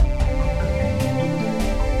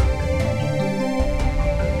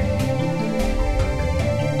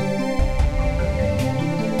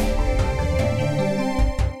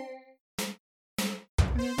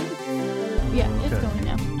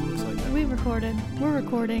recorded. We're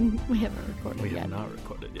recording. We haven't recorded yet. We have not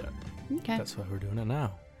recorded yet. Okay. That's why we're doing it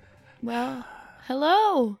now. Well,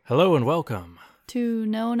 hello Hello and welcome. to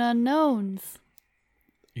Known Unknowns,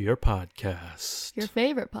 Your podcast. your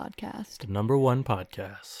favorite podcast. The number one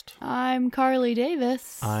podcast. I'm Carly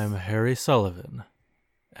Davis. I'm Harry Sullivan.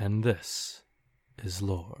 And this is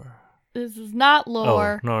Lore. This is not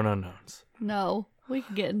lore. Oh, no. No, we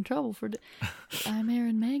could get in trouble for. I'm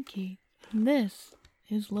Aaron Mankey. And this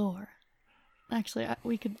is lore. Actually,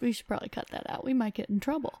 we should probably cut that out. We might get in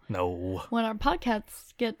trouble. No. When our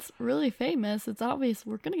podcast gets really famous, it's obvious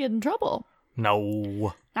we're gonna get in trouble.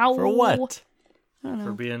 No. No. For what? I don't know.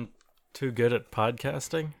 For being too good at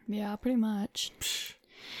podcasting? Yeah, pretty much.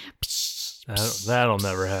 That'll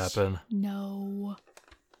never happen. No.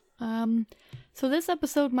 So this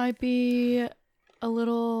episode might be a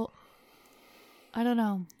little, I don't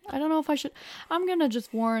know if I should, I'm gonna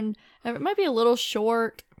just warn, it might be a little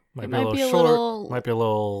short. Might It be a little short. Might be a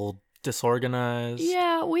little disorganized.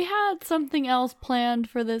 Yeah, we had something else planned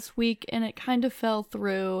for this week and it kind of fell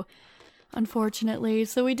through, unfortunately.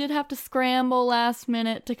 So we did have to scramble last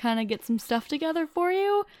minute to kind of get some stuff together for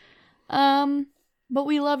you. But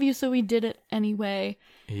we love you, so we did it anyway.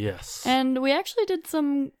 Yes. And we actually did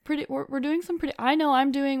some pretty, we're doing some pretty, I know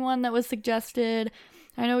I'm doing one that was suggested.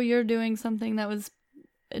 I know you're doing something that was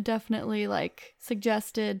definitely like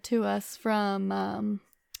suggested to us from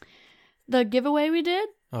the giveaway we did.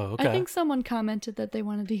 Oh, okay. I think someone commented that they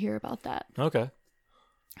wanted to hear about that. Okay.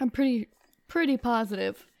 I'm pretty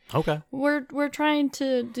positive. Okay. We're trying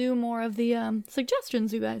to do more of the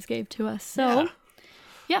suggestions you guys gave to us. So,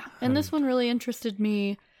 yeah. And this one really interested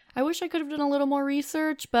me. I wish I could have done a little more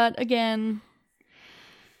research, but again,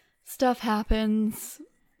 stuff happens.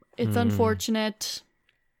 It's unfortunate.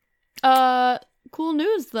 Cool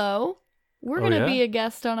news though. We're gonna be a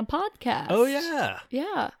guest on a podcast. Oh yeah.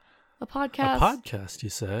 Yeah. A podcast. A podcast, you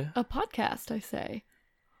say? A podcast, I say.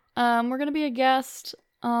 We're gonna be a guest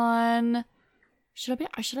on. Should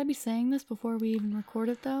I be saying this before we even record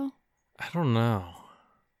it though? I don't know.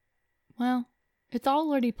 Well, it's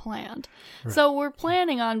already planned. Right. So we're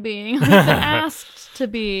planning on being. We've been asked to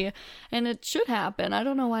be, and it should happen. I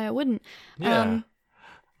don't know why it wouldn't. Yeah. I don't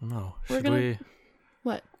know. Should we?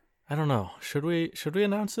 What? I don't know. Should we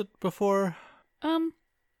announce it before?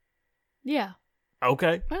 Yeah.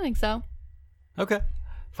 Okay. I think so. Okay.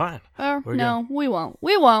 Fine. Or We're no, we won't.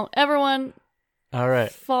 We won't. Everyone. All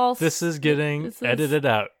right. False. This is getting edited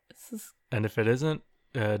out. And if it isn't,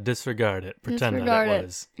 disregard it. Pretend that it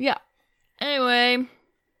was. Yeah. Anyway.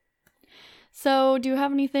 So, do you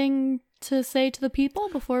have anything to say to the people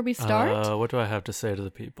before we start? What do I have to say to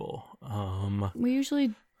the people? We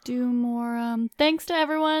usually do more, thanks to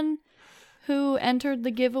everyone who entered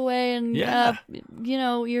the giveaway and,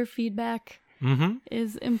 your feedback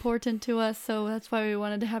is important to us. So that's why we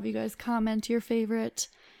wanted to have you guys comment your favorite,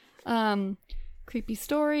 creepy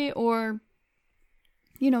story or,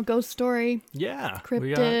 ghost story. Yeah.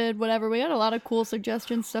 Cryptid, whatever. We got a lot of cool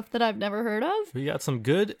suggestions, stuff that I've never heard of. We got some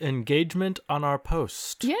good engagement on our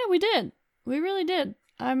post. Yeah, we did. We really did.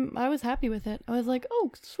 I was happy with it. I was like,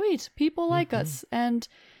 oh, sweet. People like us. And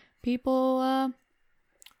people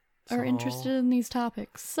are interested in these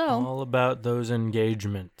topics. So all about those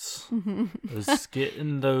engagements.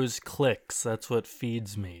 Getting those clicks. That's what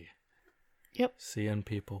feeds me. Yep. Seeing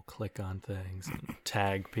people click on things and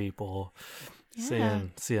tag people. Yeah.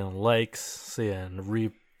 Seeing likes, seeing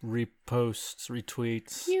reposts,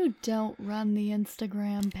 retweets. You don't run the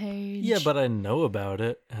Instagram page. Yeah, but I know about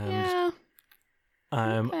it, and yeah.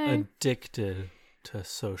 I'm addicted to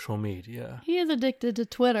social media. He is addicted to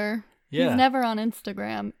Twitter. Yeah. He's never on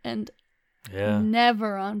Instagram and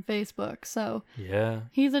never on Facebook. So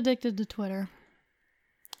he's addicted to Twitter.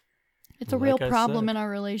 It's a real problem in our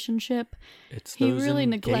relationship. He really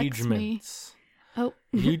neglects me. Oh,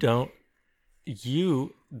 you don't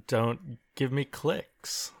give me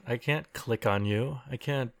clicks. I can't click on you. I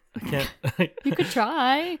can't. You could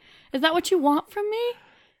try. Is that what you want from me?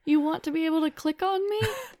 You want to be able to click on me?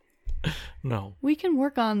 No. We can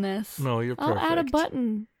work on this. No, you're perfect. I'll add a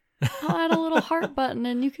button. I'll add a little heart button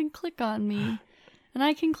and you can click on me. And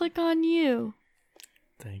I can click on you.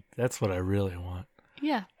 That's what I really want.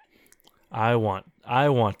 Yeah. I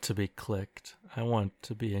want to be clicked. I want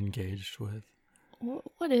to be engaged with.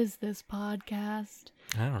 What is this podcast?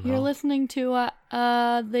 I don't know. You're listening to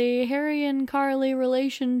the Harry and Carly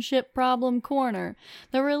Relationship Problem Corner.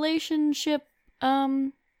 The relationship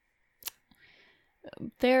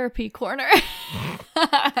therapy corner.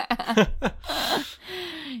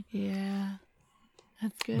 Yeah.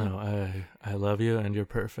 That's good. No, I love you and you're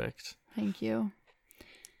perfect. Thank you.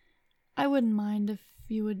 I wouldn't mind if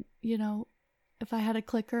you would, if I had a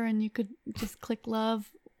clicker and you could just click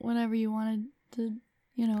love whenever you wanted to,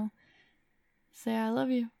 say I love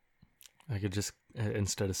you. I could just,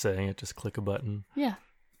 instead of saying it, just click a button. Yeah.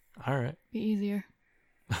 All right. Be easier.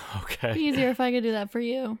 Okay. Be easier if I could do that for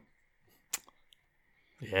you.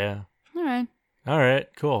 Yeah. All right,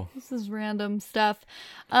 cool. This is random stuff.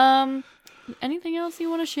 Anything else you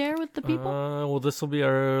want to share with the people? Well, this will be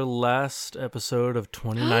our last episode of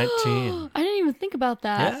 2019. I didn't even think about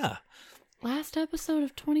that. Yeah. Last episode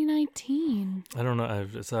of 2019. I don't know.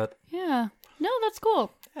 Is that... Yeah. No, that's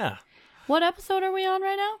cool. Yeah. What episode are we on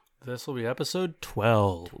right now? This will be episode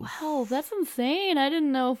 12. 12. That's insane. I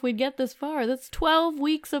didn't know if we'd get this far. That's 12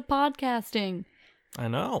 weeks of podcasting. I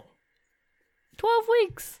know. 12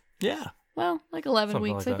 weeks. Yeah. Well, like 11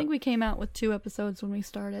 Something weeks. like I think we came out with 2 episodes when we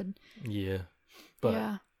started. Yeah. But,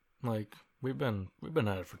 yeah. like, we've been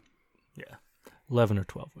at it for, 11 or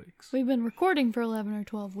 12 weeks. We've been recording for 11 or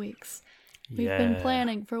 12 weeks. We've been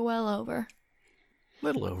planning for well over.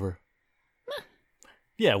 Little over.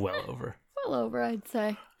 Yeah, well over. Well over, I'd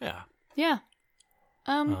say. Yeah. Yeah.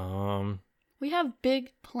 We have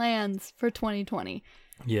big plans for 2020.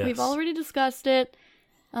 Yes. We've already discussed it.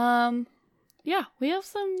 Yeah, we have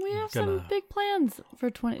some big plans for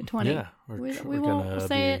 2020. Yeah, we won't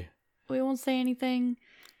say it. We won't say anything.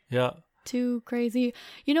 Yeah. Too crazy.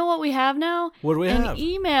 You know what we have now? What do we have? An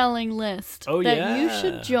emailing list that you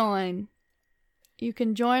should join. You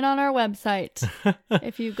can join on our website.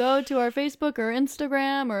 If you go to our Facebook or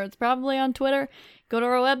Instagram, or it's probably on Twitter, go to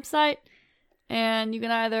our website and you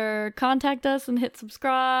can either contact us and hit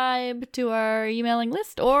subscribe to our emailing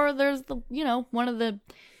list, or there's one of the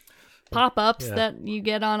pop-ups that you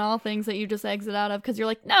get on all things that you just exit out of because you're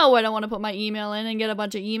like, no, I don't want to put my email in and get a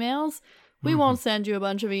bunch of emails. We won't send you a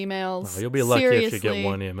bunch of emails. No, you'll be lucky if you get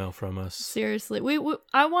one email from us. Seriously.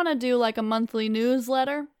 I want to do like a monthly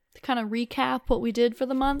newsletter to kind of recap what we did for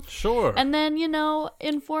the month. Sure. And then,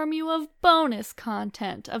 inform you of bonus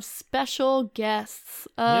content, of special guests,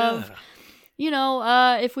 of,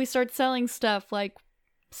 if we start selling stuff like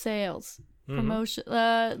sales, promotion,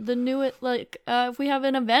 the new, if we have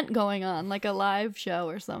an event going on, like a live show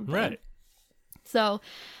or something. Right. So,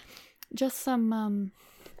 just some,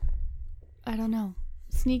 I don't know,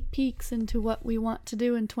 sneak peeks into what we want to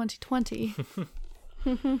do in 2020.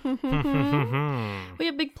 We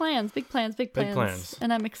have big plans.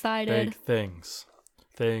 And I'm excited. Big things.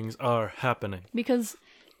 Things are happening. Because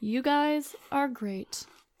you guys are great.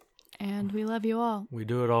 And we love you all. We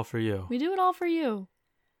do it all for you. We do it all for you.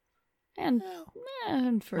 And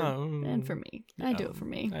for me. Yeah, I do it for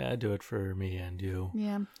me. I do it for me and you.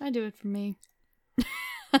 Yeah, I do it for me.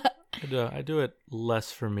 I do it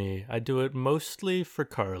less for me. I do it mostly for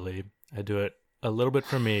Carly. I do it a little bit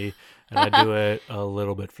for me, and I do it a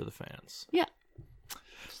little bit for the fans. Yeah.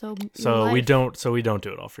 So we don't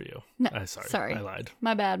do it all for you. No, sorry. I lied.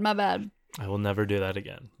 My bad. I will never do that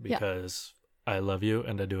again because I love you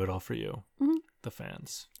and I do it all for you. Mm-hmm. The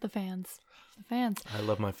fans. I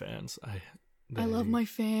love my fans. I love my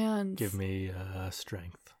fans. Give me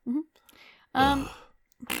strength. Mm-hmm.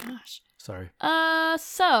 Gosh. Sorry.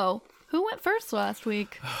 So who went first last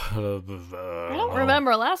week? I don't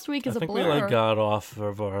remember. Last week is a blur. I think we got off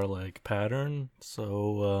of our pattern.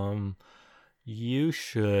 So you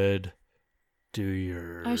should do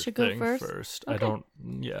your I should thing go first. Okay. I don't.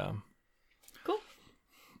 Yeah. Cool.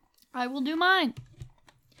 I will do mine.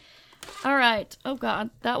 All right. Oh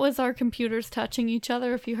God, that was our computers touching each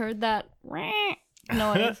other. If you heard that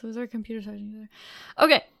noise, it was our computers touching each other.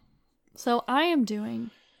 Okay. So I am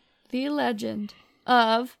doing the legend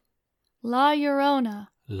of La Llorona.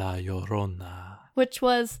 La Llorona. Which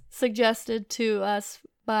was suggested to us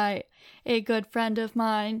by a good friend of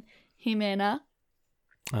mine, Jimena.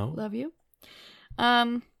 Oh. Love you.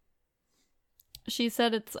 She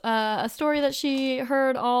said it's a story that she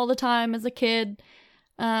heard all the time as a kid.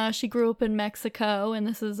 She grew up in Mexico, and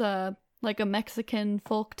this is a Mexican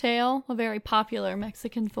folk tale, a very popular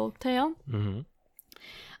Mexican folk tale.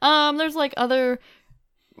 Mm-hmm. There's other,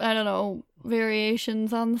 I don't know,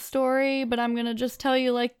 variations on the story, but I'm gonna just tell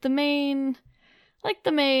you the main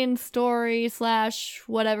story /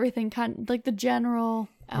 what everything the general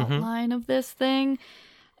outline of this thing.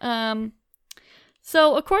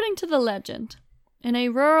 So according to the legend, in a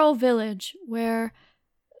rural village where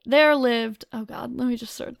there lived, oh God, let me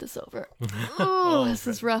just start this over. This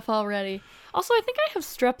is rough already. Also, I think I have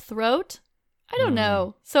strep throat. I don't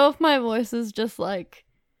know. So if my voice is just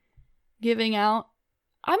giving out,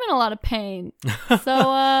 I'm in a lot of pain.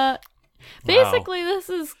 So basically this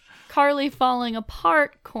is Carly falling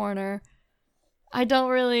apart corner. I don't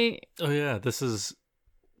really... Oh yeah, this is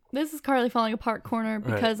this is Carly Falling Apart corner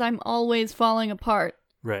because I'm always falling apart.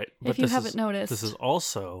 Right. If you haven't noticed. This is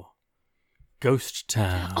also Ghost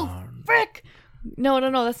Town. Oh, frick! No,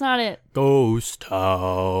 that's not it. Ghost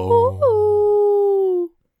Town.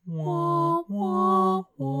 Ooh. Wah, wah,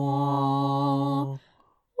 wah.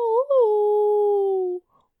 Ooh.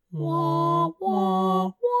 Wah,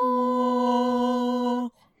 wah, wah.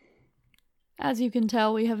 As you can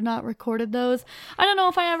tell, we have not recorded those. I don't know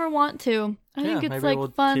if I ever want to. I think it's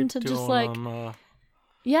like fun to just like,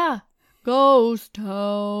 yeah, Ghost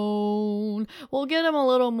Town. We'll get them a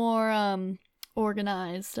little more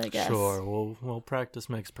organized, I guess. Sure, we'll practice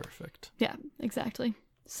makes perfect. Yeah, exactly.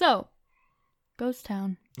 So, Ghost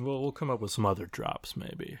Town. We'll come up with some other drops,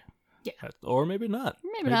 maybe. Yeah, or maybe not.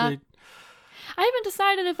 Maybe not. I haven't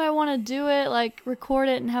decided if I want to do it, like record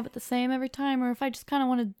it and have it the same every time, or if I just kind of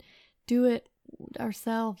want to do it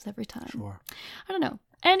ourselves every time. Sure. I don't know.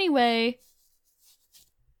 Anyway,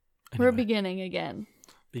 we're beginning again.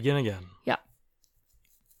 Begin again. Yeah.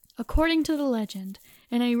 According to the legend,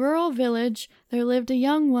 in a rural village, there lived a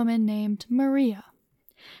young woman named Maria.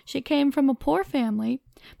 She came from a poor family,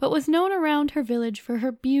 but was known around her village for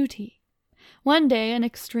her beauty. One day, an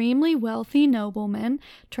extremely wealthy nobleman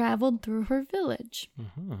traveled through her village.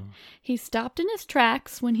 Mm-hmm. He stopped in his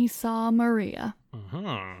tracks when he saw Maria. Mm-hmm.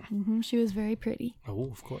 Mm-hmm. She was very pretty.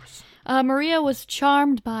 Oh, of course. Maria was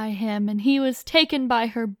charmed by him, and he was taken by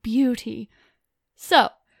her beauty. So,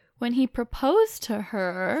 when he proposed to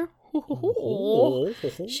her,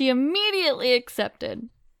 she immediately accepted.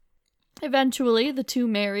 Eventually, the two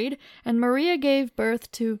married, and Maria gave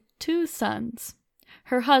birth to 2 sons.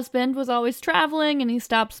 Her husband was always traveling, and he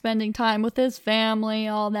stopped spending time with his family,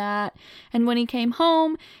 all that. And when he came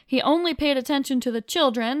home, he only paid attention to the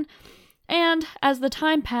children. And as the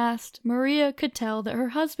time passed, Maria could tell that her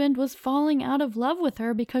husband was falling out of love with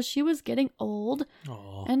her because she was getting old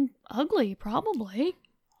and ugly, probably.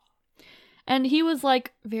 And he was,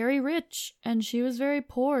 like, very rich, and she was very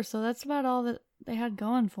poor, so that's about all that they had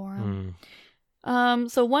going for him.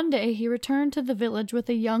 So one day he returned to the village with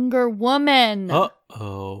a younger woman.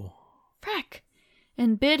 Uh-oh. Frack.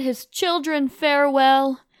 And bid his children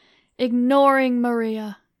farewell, ignoring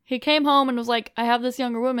Maria. He came home and was like, I have this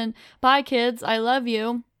younger woman. Bye, kids. I love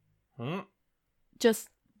you. Just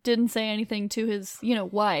didn't say anything to his,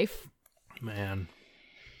 wife. Man.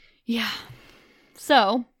 Yeah.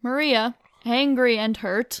 So, Maria, angry and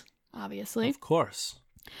hurt, obviously. Of course.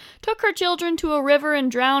 Took her children to a river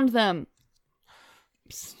and drowned them.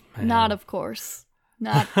 Man. Not of course.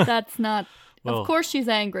 That's not. Well, of course she's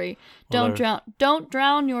angry. Don't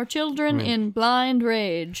drown your children in blind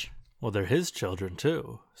rage. Well, they're his children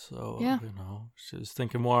too. So, yeah. She was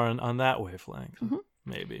thinking more on that wavelength. Mm-hmm.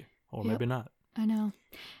 Maybe. Or maybe not. I know.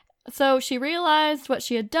 So she realized what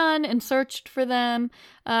she had done and searched for them.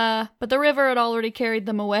 But the river had already carried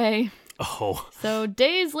them away. Oh. So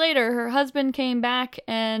days later, her husband came back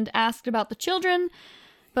and asked about the children.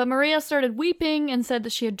 But Maria started weeping and said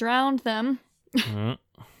that she had drowned them.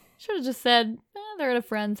 Should have just said, they're at a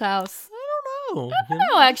friend's house. I don't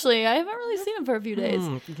know, actually. I haven't really seen them for a few days.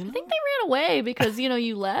 I think they ran away because,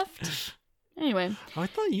 you left. Anyway. Oh, I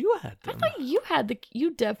thought you had them. I thought you had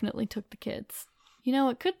you definitely took the kids.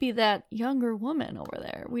 It could be that younger woman over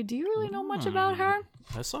there. Do you really know much about her?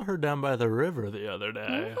 I saw her down by the river the other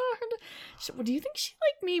day. Do you think she,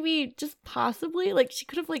 maybe just possibly, she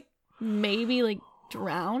could have, maybe,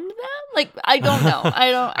 drowned them? I don't know.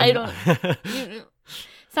 I don't.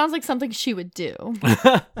 Sounds like something she would do.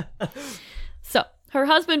 So, her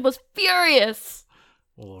husband was furious.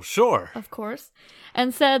 Well, sure. Of course.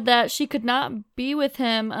 And said that she could not be with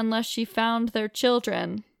him unless she found their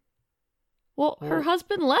children. Well, her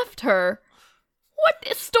husband left her.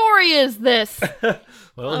 What story is this?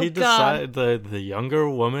 Well, he decided the younger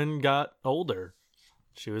woman got older.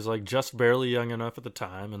 She was, just barely young enough at the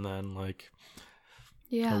time, and then,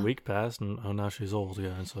 a week passed, and now she's old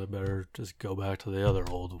again, so I better just go back to the other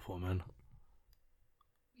old woman.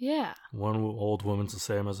 Yeah. One old woman's the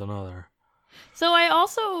same as another. So I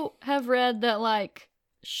also have read that,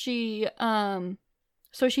 she,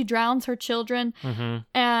 so she drowns her children,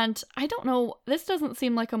 and I don't know, this doesn't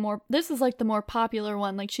seem like this is, the more popular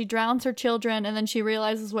one. She drowns her children, and then she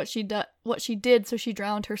realizes what she did, so she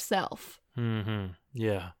drowned herself. Mm-hmm.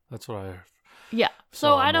 Yeah, that's what I Yeah,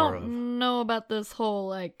 so I don't know about this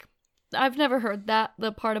whole, I've never heard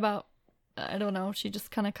the part about, I don't know, she just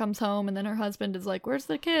kind of comes home and then her husband is like, where's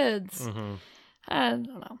the kids? Mm-hmm. I don't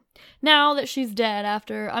know. Now that she's dead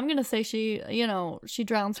I'm going to say she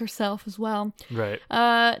drowns herself as well. Right.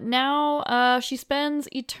 Now she spends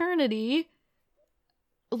eternity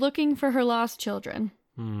looking for her lost children.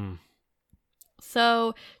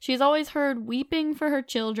 So she's always heard weeping for her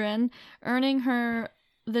children, earning her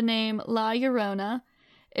the name La Llorona.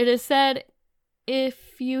 It is said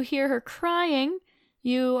if you hear her crying,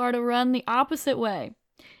 you are to run the opposite way.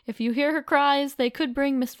 If you hear her cries, they could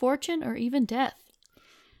bring misfortune or even death.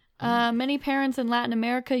 Many parents in Latin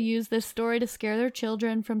America use this story to scare their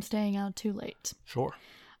children from staying out too late. Sure.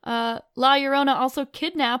 La Llorona also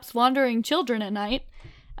kidnaps wandering children at night,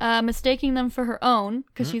 mistaking them for her own,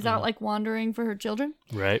 because she's out like wandering for her children.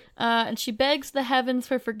 Right. And she begs the heavens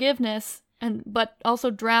for forgiveness, but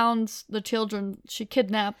also drowns the children she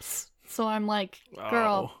kidnaps. So I'm like,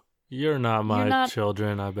 girl. You're not my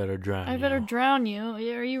children. I better drown you. I better drown you.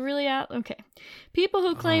 Are you really out? Okay. People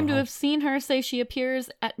who claim to have seen her say she appears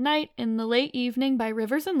at night in the late evening by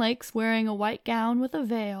rivers and lakes wearing a white gown with a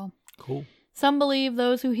veil. Cool. Some believe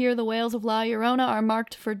those who hear the wails of La Llorona are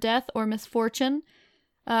marked for death or misfortune,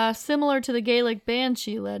 similar to the Gaelic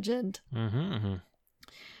Banshee legend.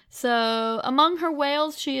 So, among her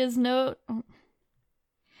wails, she is...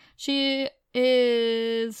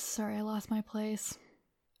 Sorry, I lost my place.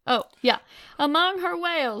 Oh, yeah. Among her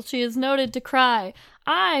wails, she is noted to cry,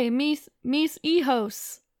 "Ay, mis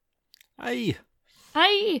hijos." Ay.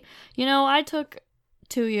 Ay. You know, I took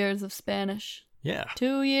 2 years of Spanish. Yeah.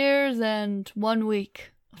 2 years and 1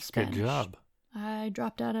 week of Spanish. Good job. I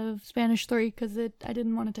dropped out of Spanish 3 because I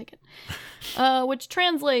didn't want to take it. Which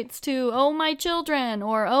translates to, "Oh, my children,"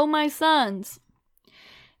 or "Oh, my sons."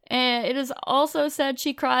 And it is also said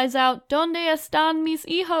she cries out, "Donde están mis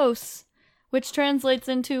hijos?" which translates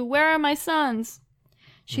into, "Where are my sons?"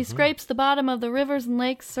 She scrapes the bottom of the rivers and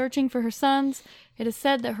lakes searching for her sons. It is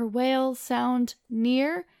said that her wails sound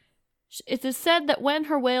near. It is said that when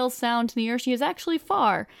her wails sound near, she is actually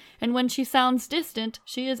far, and when she sounds distant,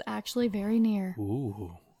 she is actually very near.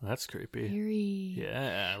 Ooh, that's creepy. Eerie.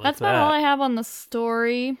 Yeah, that's about all I have on the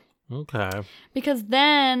story. Okay. Because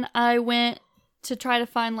then I went to try to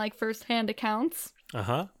find, like, first-hand accounts.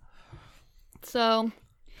 So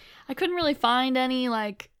I couldn't really find any,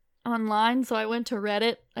 like, online, so I went to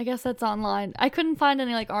Reddit. I guess that's online. I couldn't find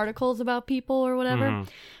any, like, articles about people or whatever.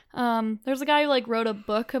 There's a guy who, like, wrote a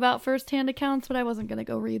book about first-hand accounts, but I wasn't going to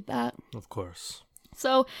go read that. Of course.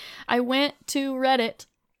 So I went to Reddit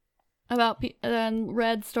and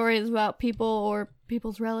read stories about people or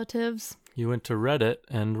people's relatives. You went to Reddit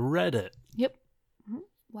and read it. Yep.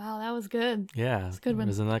 Wow, that was good. Yeah. That's a good one.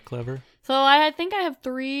 Isn't that clever? So I think I have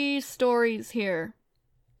 3 stories here,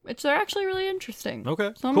 which they're actually really interesting.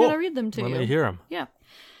 Okay, so I'm going to read them to you. Let me hear them. Yeah.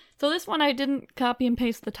 So this one, I didn't copy and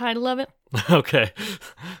paste the title of it. Okay.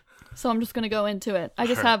 So I'm just going to go into it. I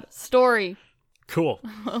just have story. Cool.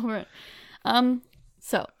 Over it.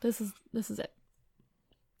 So this is it.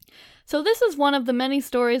 So this is one of the many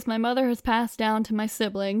stories my mother has passed down to my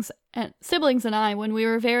siblings and I when we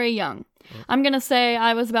were very young. I'm going to say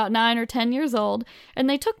I was about 9 or 10 years old, and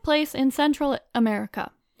they took place in Central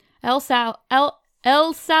America. El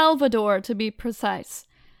Salvador, to be precise.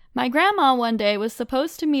 My grandma one day was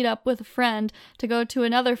supposed to meet up with a friend to go to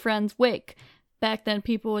another friend's wake. Back then,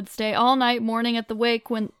 people would stay all night mourning at the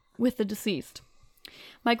wake with the deceased.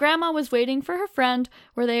 My grandma was waiting for her friend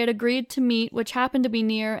where they had agreed to meet, which happened to be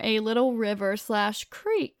near a little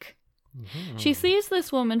river/creek. She sees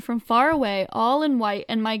this woman from far away, all in white,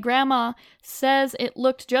 and my grandma says it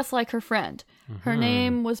looked just like her friend. Her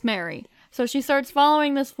name was Mary. So she starts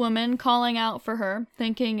following this woman, calling out for her,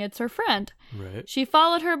 thinking it's her friend. Right. She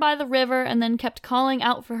followed her by the river and then kept calling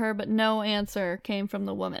out for her, but no answer came from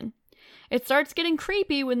the woman. It starts getting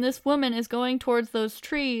creepy when this woman is going towards these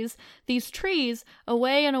trees,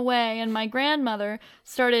 away and away, and my grandmother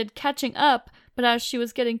started catching up, but as she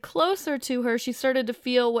was getting closer to her, she started to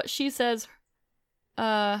feel what she says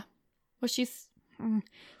her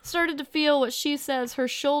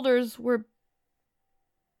shoulders were...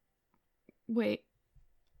 Wait.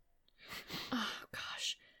 Oh,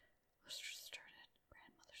 gosh.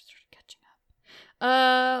 Grandmother started catching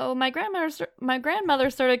up. My grandmother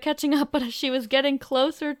started catching up, but as she was getting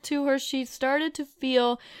closer to her, she started to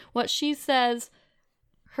feel what she says.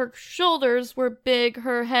 Her shoulders were big,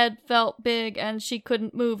 her head felt big, and she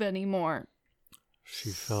couldn't move anymore.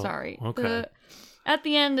 Sorry. Okay. At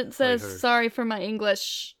the end, it says, sorry for my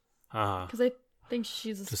English. Because I think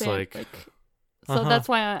she's a Spanish. So that's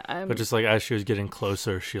why I'm... But just like as she was getting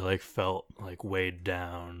closer, she like felt like weighed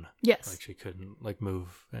down. Yes. Like she couldn't like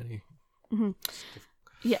move any.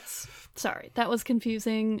 Yes. Sorry, that was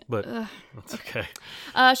confusing. But that's okay.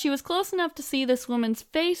 She was close enough to see this woman's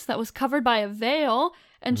face that was covered by a veil,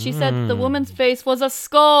 and she said the woman's face was a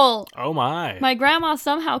skull. Oh, my. My grandma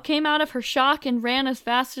somehow came out of her shock and ran as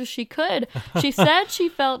fast as she could. She said she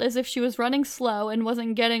felt as if she was running slow and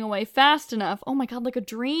wasn't getting away fast enough. Oh, my God, like a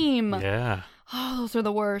dream. Yeah. Oh, those are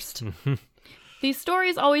the worst. These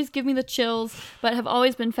stories always give me the chills, but have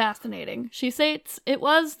always been fascinating. She states it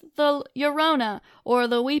was the Llorona, or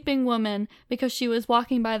the Weeping Woman, because she was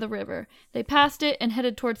walking by the river. They passed it and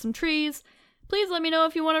headed towards some trees. Please let me know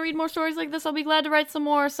if you want to read more stories like this. I'll be glad to write some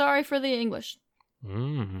more. Sorry for the English.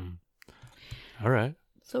 All right.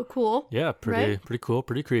 So cool. Yeah, pretty cool,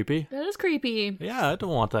 pretty creepy. That is creepy. Yeah, I don't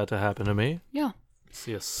want that to happen to me. Yeah.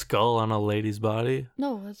 See a skull on a lady's body?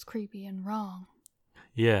 No, that's creepy and wrong.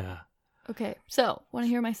 Yeah. Okay, so, want to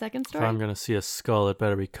hear my second story? If I'm going to see a skull, it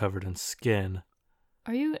better be covered in skin.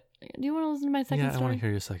 Do you want to listen to my second story? Yeah, I want to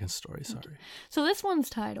hear your second story, sorry. Okay. So this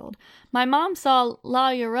one's titled, My Mom Saw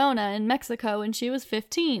La Llorona in Mexico when she was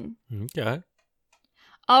 15. Okay.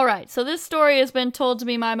 Alright, so this story has been told to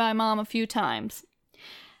me by my mom a few times.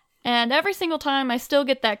 And every single time I still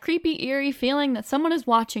get that creepy, eerie feeling that someone is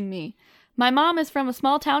watching me. My mom is from a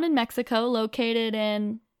small town in Mexico located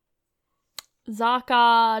in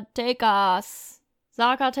Zacatecas.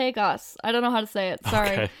 I don't know how to say it.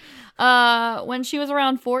 Sorry. Okay. When she was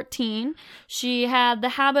around 14, she had the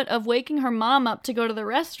habit of waking her mom up to go to the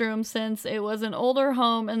restroom since it was an older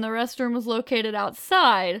home and the restroom was located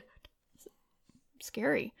outside.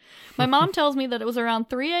 Scary. My mom tells me that it was around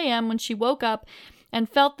 3 a.m. when she woke up and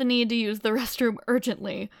felt the need to use the restroom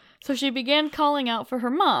urgently. So she began calling out for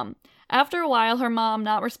her mom. After a while, her mom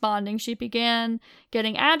not responding, she began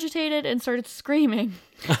getting agitated and started screaming.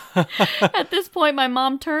 At this point, my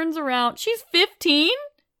mom turns around. She's 15?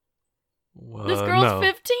 This girl's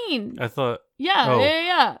 15. I thought...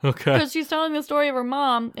 Yeah. Okay. Because she's telling the story of her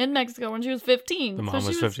mom in Mexico when she was 15. The mom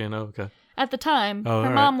was 15, okay. At the time, her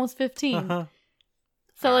mom was 15.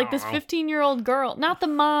 So, like, this 15-year-old girl... Not the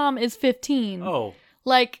mom is 15. Oh.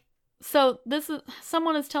 Like... So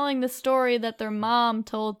someone is telling the story that their mom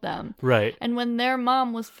told them. Right. And when their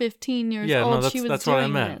mom was 15 years old, she was that's doing what I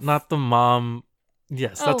meant. this. Not the mom.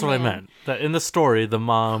 Yes, that's what I meant. That in the story, the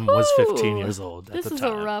mom was 15 years old at the time. This is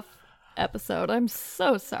a rough episode. I'm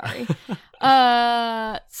so sorry.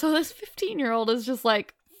 So this 15-year-old is just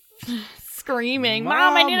like screaming,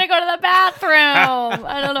 Mom, I need to go to the bathroom.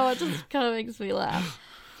 I don't know. It just kind of makes me laugh.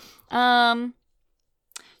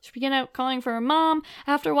 She began out calling for her mom.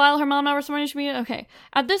 After a while, her mom not responding. Okay.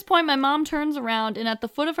 At this point, my mom turns around, and at the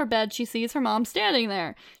foot of her bed, she sees her mom standing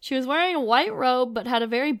there. She was wearing a white robe, but had a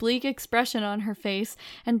very bleak expression on her face,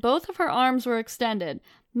 and both of her arms were extended.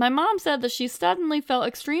 My mom said that she suddenly felt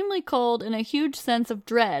extremely cold and a huge sense of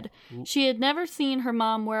dread. She had never seen her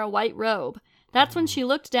mom wear a white robe. That's when she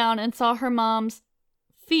looked down and saw her mom's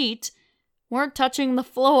feet weren't touching the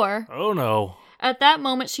floor. Oh, no. At that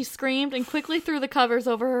moment, she screamed and quickly threw the covers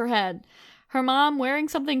over her head. Her mom, wearing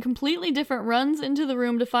something completely different, runs into the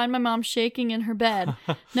room to find my mom shaking in her bed.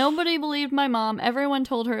 Nobody believed my mom. Everyone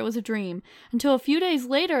told her it was a dream. Until a few days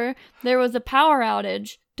later, there was a power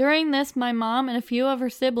outage. During this, my mom and a few of her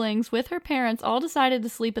siblings, with her parents, all decided to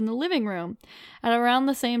sleep in the living room. At around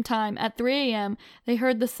the same time, at 3 a.m., they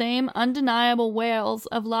heard the same undeniable wails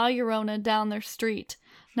of La Llorona down their street.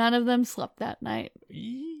 None of them slept that night.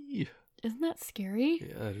 Isn't that scary?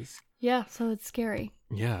 Yeah, it is. Yeah, so it's scary.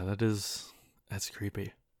 Yeah, that's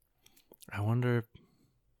creepy. I wonder.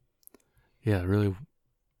 Yeah, really.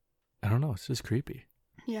 I don't know. It's just creepy.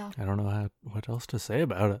 Yeah. I don't know what else to say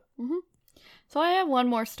about it. Mm-hmm. So I have one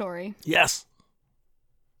more story. Yes.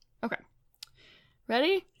 Okay.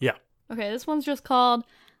 Ready? Yeah. Okay, this one's just called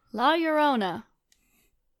La Llorona.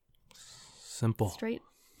 Simple. Straight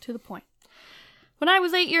to the point. When I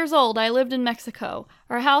was 8 years old, I lived in Mexico.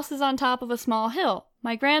 Our house is on top of a small hill.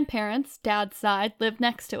 My grandparents, Dad's side, lived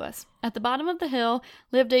next to us. At the bottom of the hill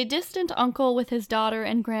lived a distant uncle with his daughter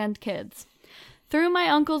and grandkids. Through my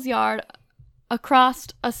uncle's yard, across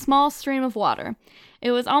a small stream of water.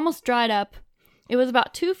 It was almost dried up. It was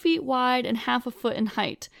about 2 feet wide and half a foot in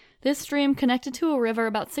height. This stream connected to a river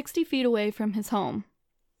about 60 feet away from his home.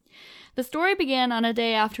 The story began on a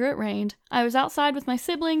day after it rained. I was outside with my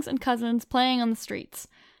siblings and cousins playing on the streets,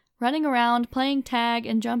 running around, playing tag,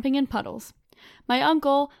 and jumping in puddles. My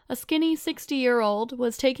uncle, a skinny 60-year-old,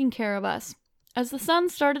 was taking care of us. As the sun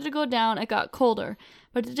started to go down, it got colder,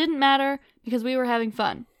 but it didn't matter because we were having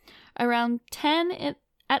fun. Around 10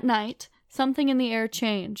 at night, something in the air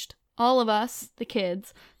changed. All of us, the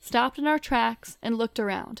kids, stopped in our tracks and looked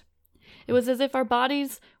around. It was as if our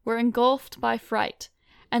bodies were engulfed by fright.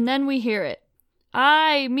 And then we hear it.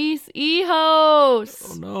 Ay, mis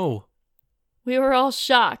hijos! Oh, no. We were all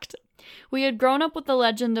shocked. We had grown up with the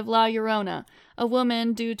legend of La Llorona. A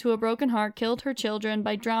woman, due to a broken heart, killed her children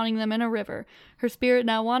by drowning them in a river. Her spirit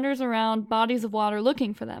now wanders around bodies of water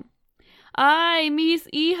looking for them. Ay, mis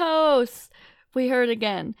hijos! We heard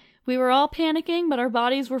again. We were all panicking, but our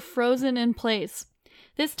bodies were frozen in place.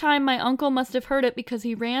 This time my uncle must have heard it because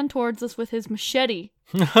he ran towards us with his machete.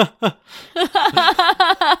 He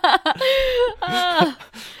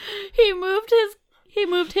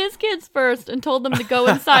moved his kids first and told them to go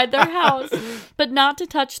inside their house, but not to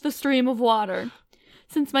touch the stream of water.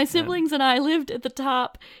 Since my siblings and I lived at the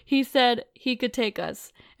top, he said he could take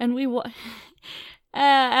us. And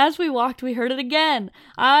as we walked, we heard it again.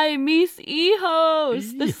 Ay, mis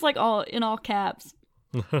hijos! This is like all in all caps.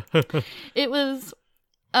 It was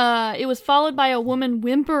followed by a woman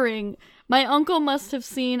whimpering. My uncle must have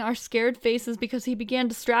seen our scared faces because he began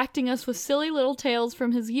distracting us with silly little tales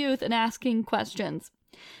from his youth and asking questions.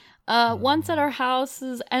 Once at our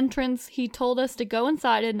house's entrance, he told us to go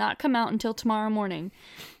inside and not come out until tomorrow morning.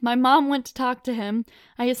 My mom went to talk to him.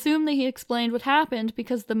 I assume that he explained what happened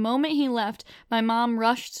because the moment he left, my mom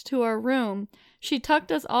rushed to our room. She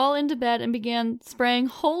tucked us all into bed and began spraying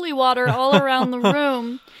holy water all around the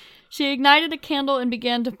room. She ignited a candle and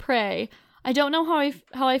began to pray. I don't know how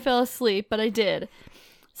I fell asleep, but I did.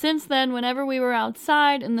 Since then, whenever we were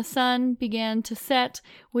outside and the sun began to set,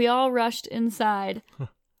 we all rushed inside.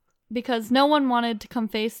 Because no one wanted to come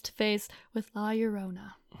face to face with La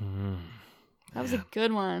Llorona. That was a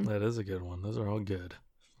good one. That is a good one. Those are all good.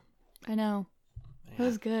 I know. That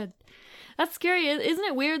was good. That's scary. Isn't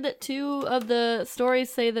it weird that two of the stories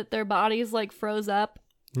say that their bodies like froze up?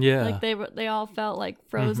 Yeah. Like they all felt like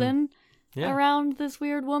frozen around this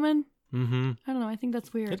weird woman? Mm-hmm. I don't know. I think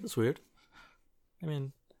that's weird. It is weird. I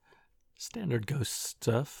mean, standard ghost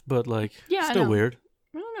stuff, but like still weird.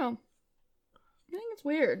 I don't know. I think it's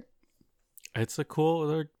weird. It's a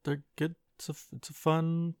cool. They're good. It's a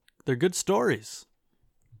fun. They're good stories.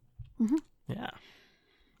 Mm-hmm. Yeah.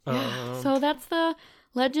 So that's the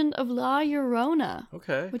legend of La Llorona.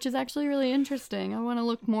 Okay. Which is actually really interesting. I want to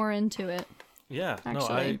look more into it. Yeah.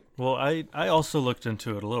 Actually. I also looked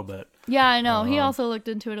into it a little bit. Yeah, I know. He also looked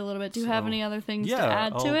into it a little bit. Do you have any other things to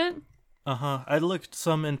add to it? I looked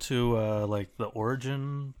some into like the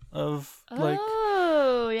origin of like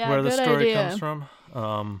where the story comes from.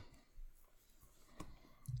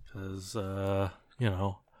 Because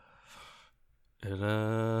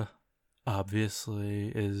it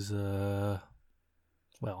obviously is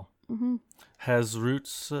has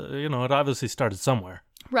roots. It obviously started somewhere.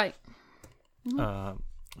 Right.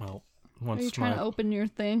 Mm-hmm. Once are you trying to open your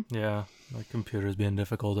thing? Yeah, my computer's being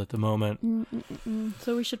difficult at the moment.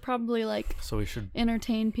 So we should probably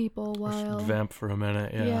entertain people while vamp for a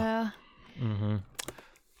minute. Yeah. Mm-hmm.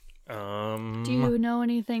 Do you know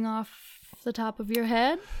anything off the top of your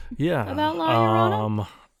head? Yeah. About La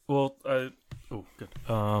Llorona?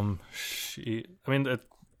 Good.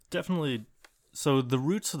 Definitely. So the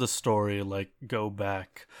roots of the story go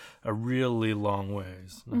back a really long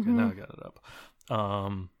ways. Okay, now I got it up.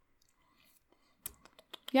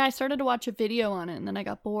 Yeah, I started to watch a video on it, and then I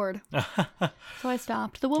got bored. So I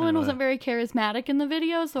stopped. The woman wasn't very charismatic in the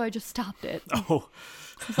video, so I just stopped it. Oh.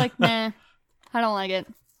 I was like, nah, I don't like it.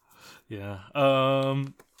 Yeah.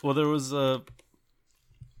 Well, there was a...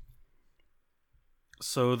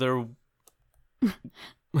 So there...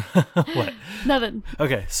 What? Nothing.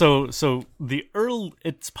 Okay, so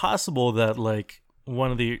it's possible that,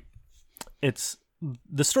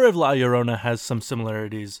 the story of La Llorona has some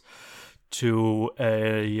similarities to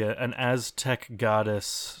an Aztec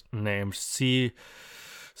goddess named Cihuacuatl,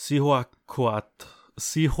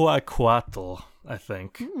 I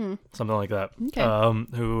think. Something like that. Okay.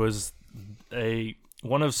 Who was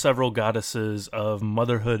one of several goddesses of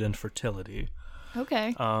motherhood and fertility.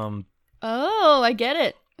 Okay. I get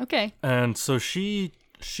it. Okay. And so she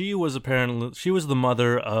was the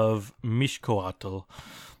mother of Mixcoatl,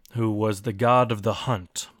 who was the god of the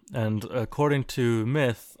hunt. And according to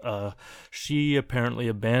myth, she apparently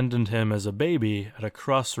abandoned him as a baby at a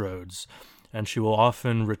crossroads, and she will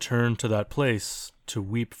often return to that place to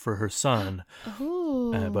weep for her son.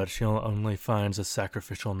 But she only finds a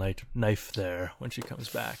sacrificial knife there when she comes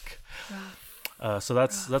back. So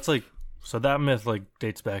that myth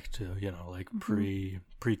dates back to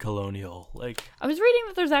pre-colonial I was reading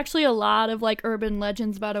that there's actually a lot of urban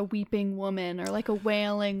legends about a weeping woman or a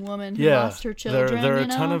wailing woman who lost her children. There are a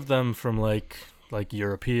ton of them from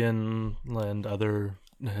European and other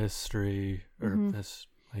history or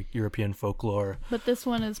European folklore. But this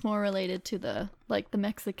one is more related to the the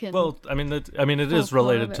Mexican. Well, it is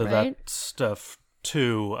related to right? that stuff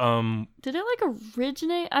too. Did it like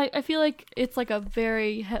originate? I feel like it's like a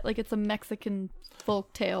very it's a Mexican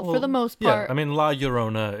folk tale for the most part. Yeah, I mean La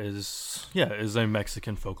Llorona is a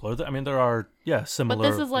Mexican folklore. I mean there are similar. But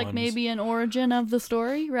this is like maybe an origin of the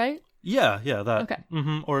story, right? Yeah, that. Okay.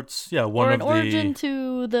 Or it's one of the origin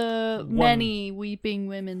to the many weeping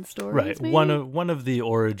women stories. Right. Maybe? One of the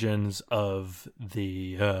origins of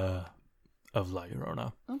the of La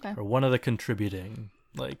Llorona. Okay. Or one of the contributing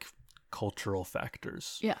like cultural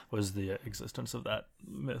factors. Yeah. Was the existence of that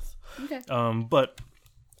myth. Okay. But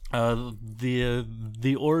I don't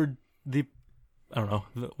know.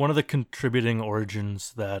 One of the contributing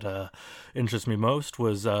origins that interests me most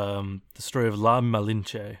was the story of La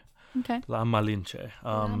Malinche. Okay. La Malinche.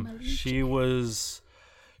 She was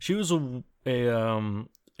a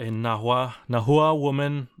Nahua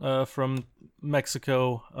woman from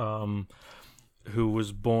Mexico who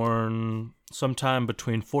was born sometime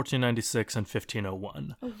between 1496 and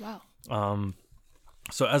 1501. Oh wow.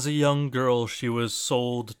 So as a young girl, she was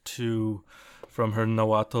sold from her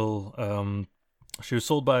Nahuatl. She was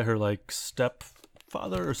sold by her like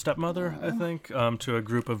stepfather or stepmother, I think, to a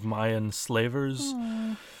group of Mayan slavers.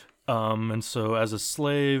 And so as a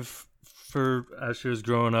slave, as she was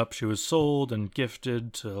growing up, she was sold and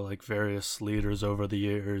gifted to like various leaders over the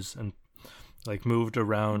years, and like moved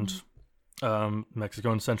around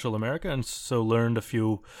Mexico and Central America, and so learned a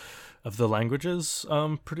few of the languages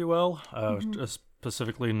pretty well.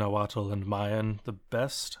 Specifically Nahuatl and Mayan the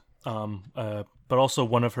best. But also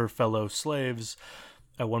one of her fellow slaves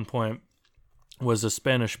at one point was a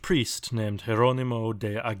Spanish priest named Jerónimo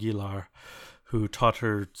de Aguilar, who taught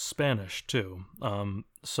her Spanish too.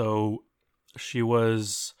 So she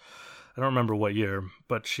was, I don't remember what year,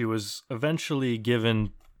 but she was eventually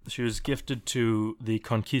gifted to the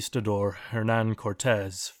conquistador Hernán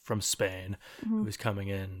Cortés from Spain, who was coming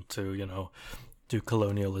in to, do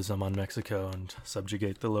colonialism on Mexico and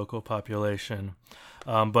subjugate the local population.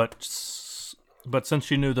 But since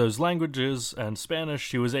she knew those languages and Spanish,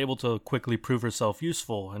 she was able to quickly prove herself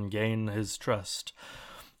useful and gain his trust.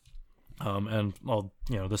 The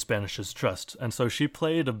Spanish's trust. And so she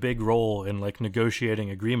played a big role in like negotiating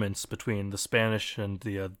agreements between the Spanish and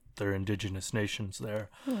the other indigenous nations there.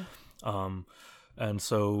 And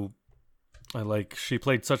so she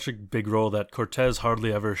played such a big role that Cortés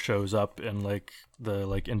hardly ever shows up in like the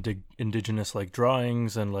like indigenous like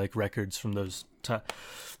drawings and like records from those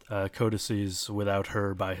codices without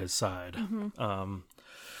her by his side.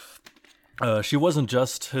 She wasn't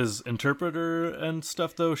just his interpreter and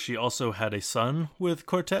stuff, though. She also had a son with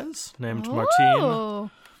Cortés named Martin.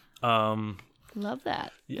 Love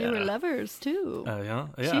that. Yeah. They were lovers, too. Yeah.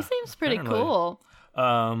 She seems pretty cool.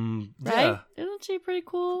 Right? Yeah. Isn't she pretty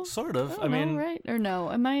cool? Sort of. I mean, right? Or no?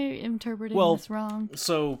 Am I interpreting this wrong?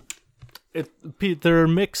 So there are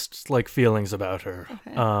mixed like feelings about her.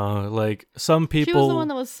 Okay. Like some people. She was the one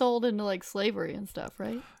that was sold into like slavery and stuff,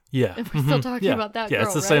 right? Yeah. If we're still talking about that girl, yeah,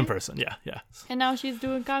 it's the same person. Yeah. And now she's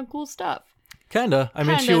doing kind of cool stuff. Kinda. I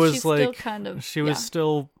mean, she was like,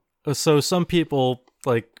 still. So some people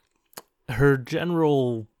like her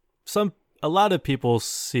general. A lot of people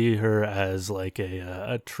see her as like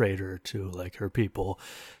a traitor to like her people,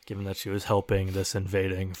 given that she was helping this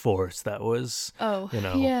invading force that was. Oh.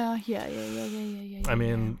 Yeah. I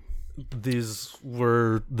mean. These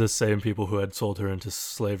were the same people who had sold her into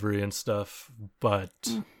slavery and stuff, but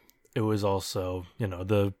it was also,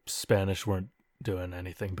 the Spanish weren't doing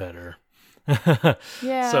anything better.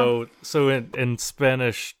 Yeah. So in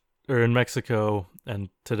Spanish, or in Mexico, and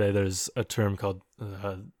today there's a term called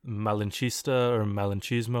malinchista or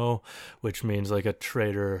malinchismo, which means like a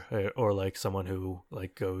traitor or like someone who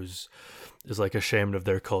like is like ashamed of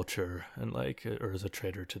their culture and like, or is a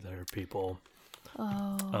traitor to their people.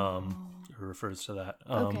 Refers to that.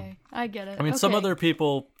 Okay, I get it. I mean, some other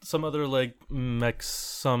people, some other like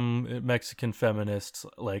some Mexican feminists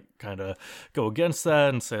like kind of go against that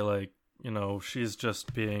and say like, she's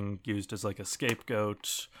just being used as like a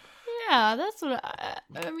scapegoat. Yeah, that's what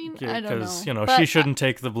I mean. I don't know. Because she shouldn't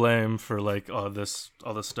take the blame for like all this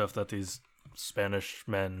stuff that these Spanish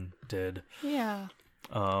men did. Yeah.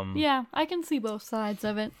 Yeah, I can see both sides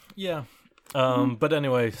of it. Yeah. But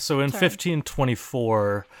anyway, so in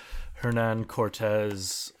 1524, Hernan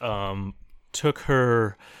Cortés took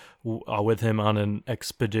her with him on an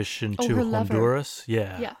expedition to Honduras.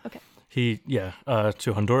 Lover. Yeah, okay.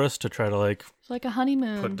 To Honduras to try to like... It's like a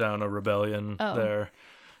honeymoon. Put down a rebellion there.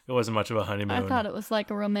 It wasn't much of a honeymoon. I thought it was like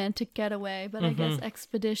a romantic getaway, but I guess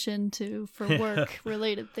expedition for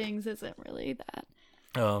work-related things isn't really that.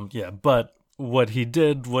 But what he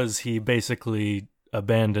did was he basically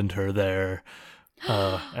abandoned her there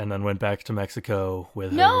and then went back to Mexico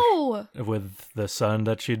with the son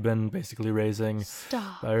that she'd been basically raising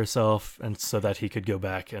by herself, and so that he could go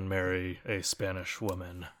back and marry a Spanish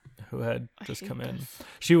woman who had just come in.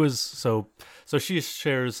 She was so she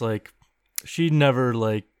shares like she never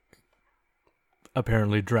like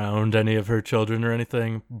apparently drowned any of her children or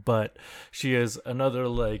anything, but she is another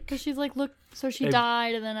like. Because she's like she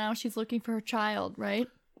died, and then now she's looking for her child, right?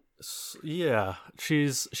 Yeah,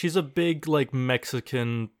 she's a big like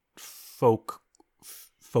Mexican folklore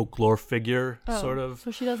figure, sort of.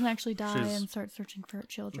 So she doesn't actually die and start searching for her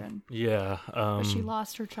children. Yeah, but she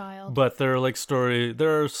lost her child. But there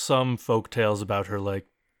are some folk tales about her like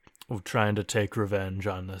trying to take revenge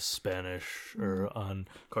on the Spanish or on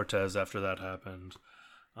Cortez after that happened.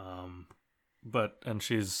 And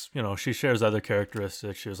she's, she shares other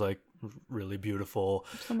characteristics. She was like really beautiful.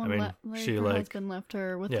 Her husband left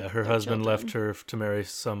her with her husband left her to marry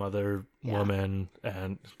some other woman,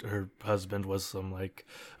 and her husband was some like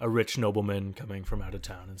a rich nobleman coming from out of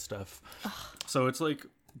town and stuff. Ugh. So it's like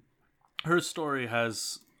her story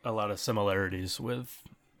has a lot of similarities with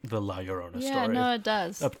the La Llorona story. Yeah, no, it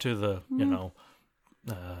does. Up to the,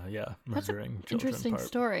 murdering children interesting part.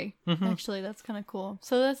 Story. Mm-hmm. Actually, that's kind of cool.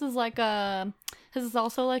 So this is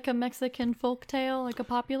also like a Mexican folk tale, like a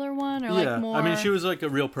popular one, or like more. I mean, she was like a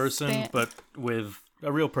real person, but with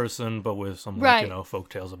some folk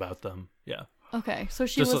tales about them. Yeah. Okay, so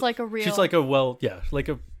she was like a real. She's like a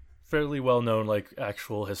fairly well-known like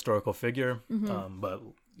actual historical figure. Mm-hmm. But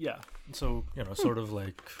yeah, so sort of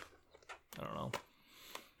like I don't know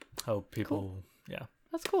how people. Cool. Yeah.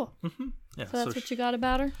 That's cool. Mm-hmm. Yeah. So that's what you got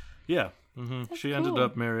about her? Yeah. Mm-hmm. She ended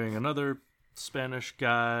up marrying another Spanish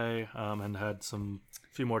guy and had a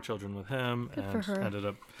few more children with him. Good and for her. Ended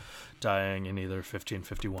up dying in either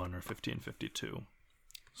 1551 or 1552.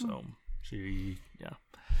 So she,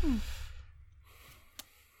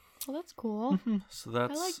 Well, that's cool. Mm-hmm. So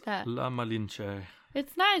that's I like that. La Malinche.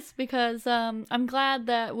 It's nice because I'm glad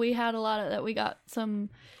that we had that we got some,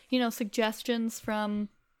 suggestions from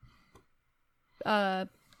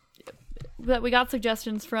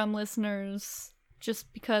listeners,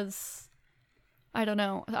 just because I don't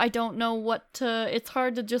know what to. It's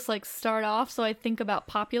hard to just like start off, so I think about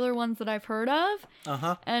popular ones that I've heard of.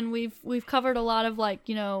 And we've covered a lot of like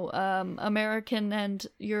American and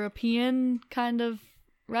European kind of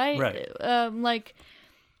right? Like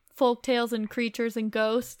folk tales and creatures and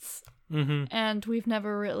ghosts. Mm-hmm. And we've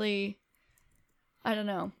never really, I don't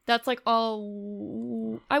know. That's like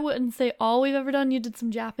all, I wouldn't say all we've ever done. You did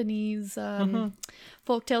some Japanese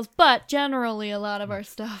folk tales, but generally a lot of our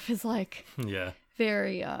stuff is like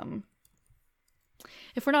very,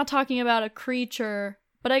 if we're not talking about a creature,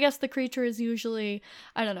 but I guess the creature is usually,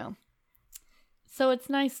 I don't know. So it's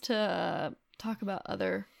nice to talk about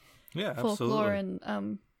other folklore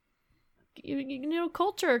and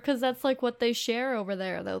culture, because that's like what they share over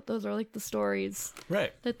there. Those are like the stories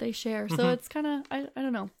that they share. So it's kind of I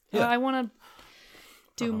don't know. I want to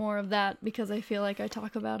do more of that, because I feel like I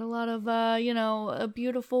talk about a lot of a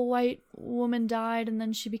beautiful white woman died and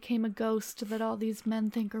then she became a ghost that all these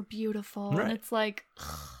men think are beautiful, and it's like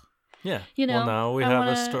well, now we have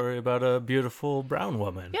a story about a beautiful brown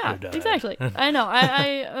woman who died. Exactly. I know.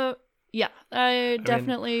 I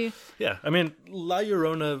definitely. I mean, La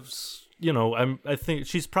Llorona's. I think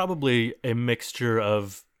she's probably a mixture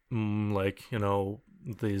of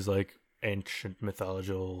these like ancient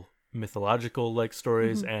mythological like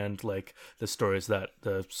stories and like the stories that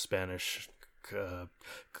the Spanish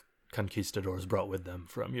conquistadors brought with them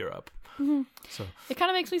from Europe. Mm-hmm. So it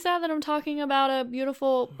kind of makes me sad that I'm talking about a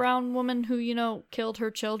beautiful brown woman who killed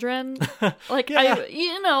her children. Like but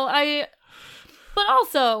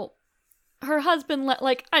also her husband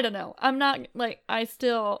I don't know. I'm not like, I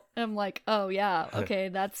still am like, oh yeah, okay,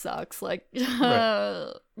 that sucks. Like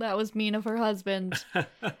that was mean of her husband.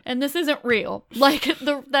 And this isn't real. Like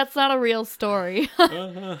that's not a real story.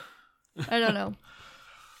 I don't know.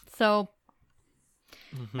 So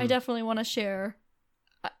I definitely want to share.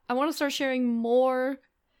 I want to start sharing more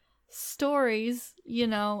stories,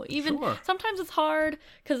 even sometimes it's hard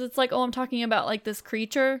because it's like, oh, I'm talking about like this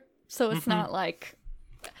creature. So it's not like,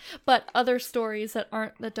 but other stories that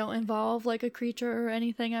don't involve like a creature or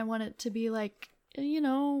anything, I want it to be like,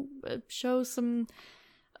 show some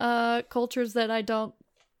cultures that I don't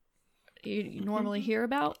normally hear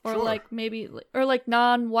about, or like maybe, or like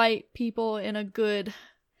non-white people in a good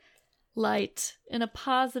light, in a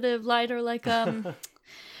positive light, or like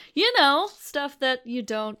stuff that you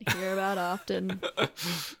don't hear about often,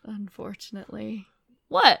 unfortunately.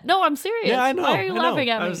 What? No, I'm serious. Yeah, I know. Why are you laughing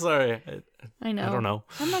at me? I'm sorry. I know. I don't know.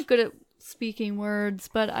 I'm not good at speaking words,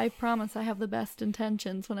 but I promise I have the best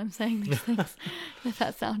intentions when I'm saying these things. If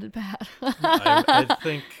that sounded bad. I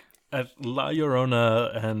think La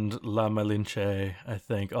Llorona and La Malinche, I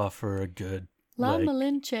think, offer a good... La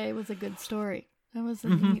Malinche was a good story. That was a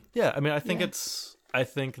neat... Yeah, I mean, I think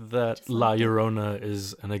that La Llorona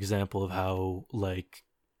is an example of how, like,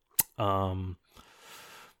 or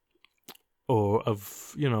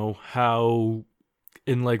of, you know, how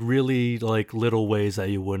in, like, really, like, little ways that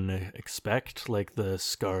you wouldn't expect, like, the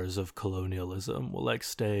scars of colonialism will, like,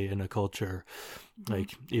 stay in a culture,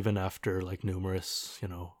 like, even after, like, numerous, you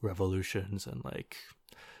know, revolutions and, like,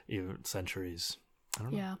 even centuries. I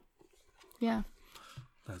don't know. Yeah.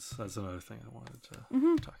 That's another thing I wanted to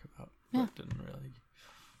talk about, but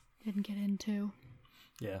didn't get into.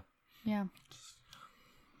 Yeah.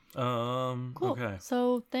 Cool. Okay.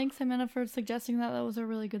 So thanks, Ximena, for suggesting that. That was a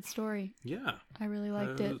really good story. Yeah. I really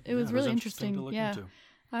liked it. It was really interesting. To look into.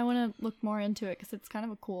 I want to look more into it because it's kind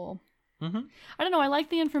of a cool. I don't know. I like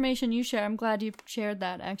the information you share. I'm glad you shared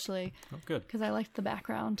that, actually. Oh, good. Because I liked the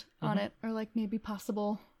background on it, or like maybe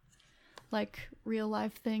possible, like real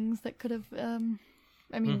life things that could have.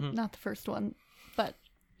 I mean, not the first one, but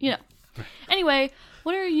you know. Anyway,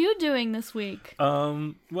 what are you doing this week?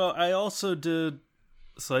 Well, I also did.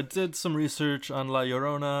 So I did some research on La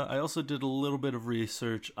Llorona. I also did a little bit of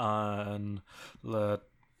research on El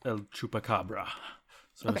Chupacabra.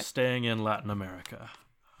 So staying in Latin America.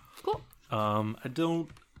 Cool.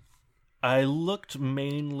 I looked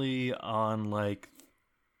mainly on like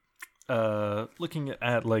looking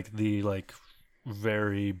at like the like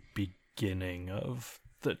very beginning of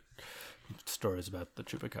the stories about the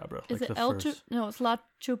Chupacabra. Is like it it's La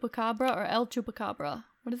Chupacabra or El Chupacabra?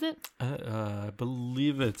 What is it? I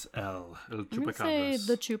believe it's El Chupacabra. I'm gonna say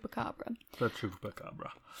the Chupacabra. The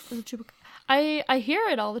Chupacabra. I hear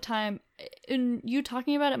it all the time, and you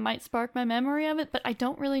talking about it might spark my memory of it, but I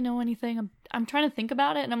don't really know anything. I'm trying to think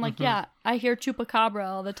about it, and I'm like, yeah, I hear Chupacabra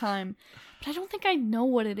all the time, but I don't think I know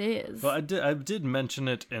what it is. Well, I did mention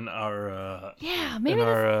it in our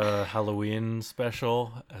Halloween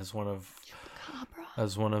special as one of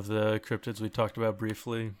the cryptids we talked about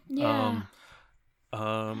briefly. Yeah.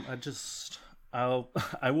 I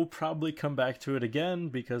will probably come back to it again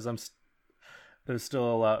because there's still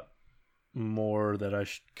a lot more that I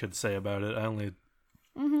could say about it. I only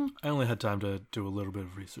had time to do a little bit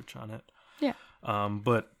of research on it. Yeah.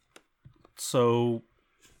 But so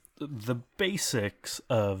the basics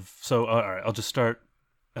of all right, I'll just start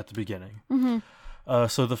at the beginning.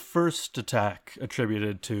 So the first attack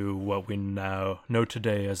attributed to what we now know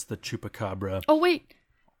today as the Chupacabra. Oh wait.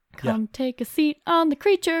 Come take a seat on the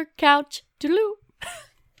creature couch. Doodaloo.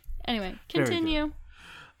 Anyway, continue.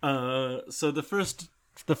 So the first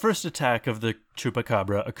attack of the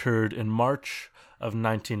Chupacabra occurred in March of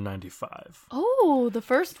 1995. Oh, the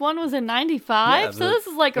first one was in 95? Yeah, so this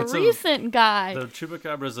is like a recent guy. The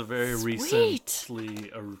Chupacabra is a very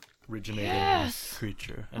recently originating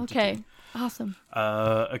creature. Entity. Okay, awesome.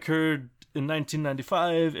 Occurred in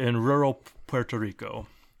 1995 in rural Puerto Rico.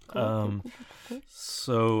 Cool.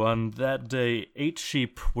 So on that day, 8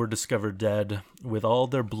 sheep were discovered dead, with all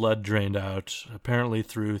their blood drained out, apparently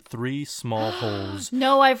through 3 small holes.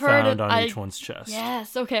 I've heard found on each one's chest.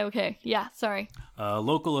 Yes. Okay. Yeah. Sorry.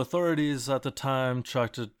 Local authorities at the time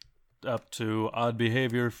chalked it up to odd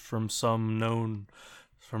behavior from some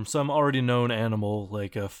already known animal,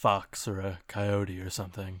 like a fox or a coyote or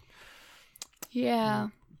something. Yeah.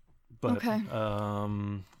 But, okay.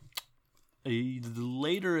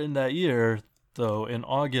 Later in that year, though, in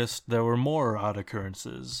August, there were more odd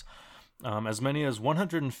occurrences. As many as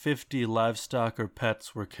 150 livestock or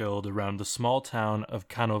pets were killed around the small town of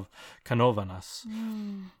Canovanas.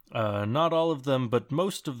 Not all of them, but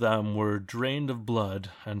most of them were drained of blood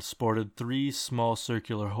and sported 3 small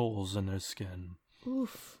circular holes in their skin.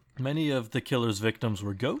 Oof. Many of the killer's victims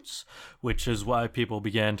were goats, which is why people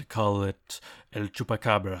began to call it El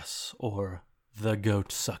Chupacabras, or the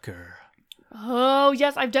goat sucker. Oh,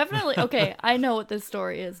 yes, I've definitely... Okay, I know what this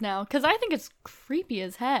story is now, because I think it's creepy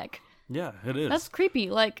as heck. Yeah, it is. That's creepy.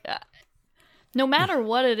 Like, no matter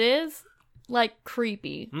what it is, like,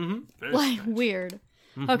 creepy. Like, strange. Weird.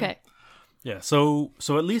 Okay. Yeah, so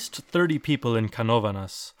at least 30 people in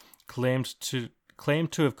Canovanas claimed to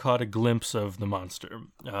have caught a glimpse of the monster.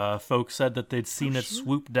 Folks said that they'd seen it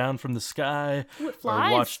swoop down from the sky or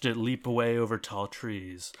watched it leap away over tall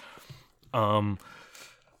trees.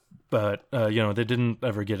 But, they didn't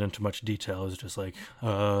ever get into much detail. It was just like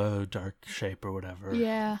a dark shape or whatever.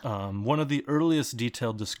 Yeah. One of the earliest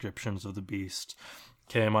detailed descriptions of the beast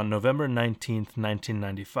came on November 19th,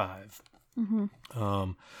 1995.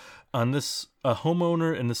 a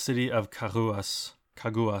homeowner in the city of Caguas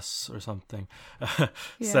or something,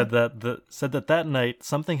 said that night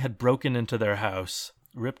something had broken into their house,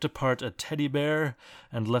 ripped apart a teddy bear,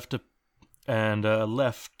 and left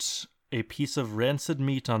a piece of rancid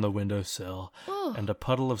meat on the windowsill and a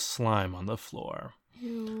puddle of slime on the floor.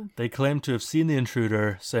 Ew. They claimed to have seen the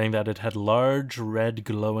intruder, saying that it had large, red,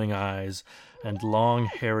 glowing eyes and long,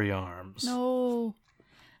 hairy arms. No.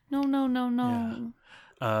 Yeah.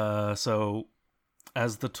 So,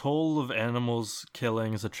 as the toll of animals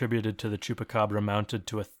killings attributed to the chupacabra mounted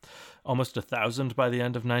to almost 1,000 by the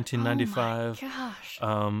end of 1995, oh my gosh.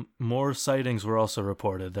 More sightings were also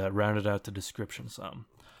reported that rounded out the description some.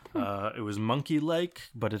 It was monkey-like,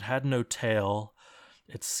 but it had no tail.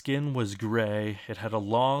 Its skin was gray. It had a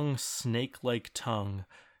long, snake-like tongue.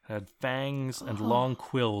 It had fangs and long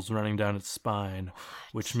quills running down its spine,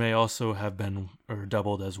 which may also have been or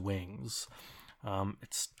doubled as wings.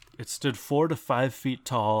 It stood 4 to 5 feet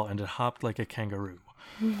tall, and it hopped like a kangaroo.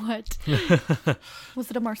 What?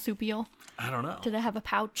 Was it a marsupial? I don't know. Did it have a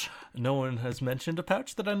pouch? No one has mentioned a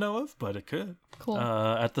pouch that I know of, but it could. Cool.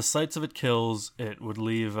 At the sites of its kills, it would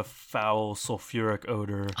leave a foul sulfuric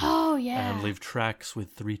odor. Oh, yeah. And leave tracks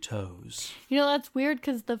with 3 toes. You know, that's weird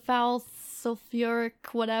because the foul sulfuric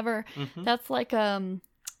whatever, that's like that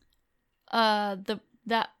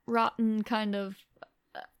rotten kind of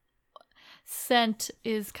scent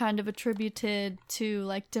is kind of attributed to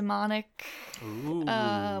like demonic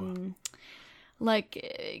like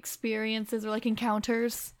experiences or like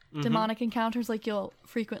encounters, demonic encounters. Like you'll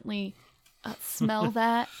frequently smell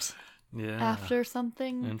that after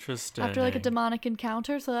something. Interesting. After like a demonic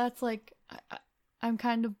encounter. So that's like, I'm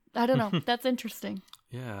kind of, I don't know. That's interesting.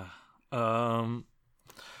 Yeah.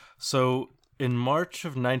 So in March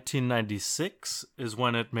of 1996 is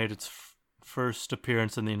when it made its first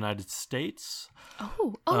appearance in the United States.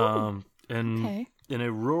 Okay. In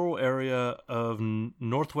a rural area of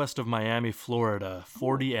northwest of Miami, Florida,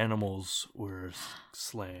 40 animals were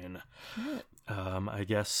slain. I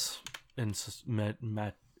guess in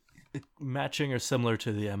matching or similar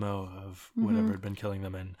to the MO of whatever had been killing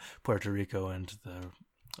them in Puerto Rico and the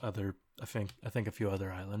other, I think a few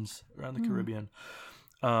other islands around the Caribbean.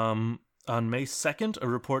 On May 2nd, a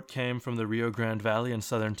report came from the Rio Grande Valley in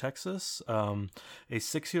southern Texas. A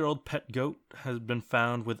 6-year-old pet goat has been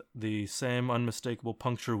found with the same unmistakable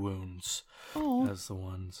puncture wounds as the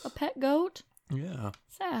ones. A pet goat? Yeah.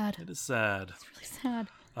 Sad. It is sad. It's really sad.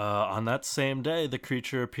 On that same day, the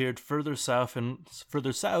creature appeared further south in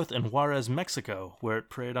Juarez, Mexico, where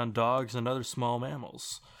it preyed on dogs and other small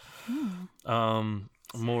mammals.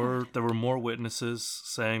 There were more witnesses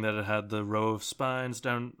saying that it had the row of spines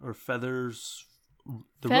feathers.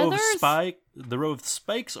 Row of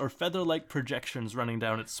spikes or feather-like projections running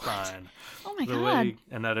down its spine. Oh my god!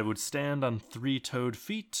 And that it would stand on 3-toed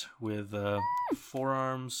feet with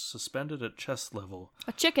forearms suspended at chest level.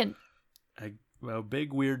 A chicken. A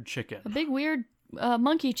big weird chicken. A big weird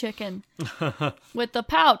monkey chicken with a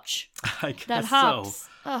pouch I guess that hops.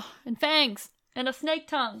 So. And fangs. And a snake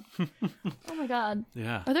tongue. Oh my god.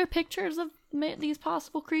 Yeah. Are there pictures of these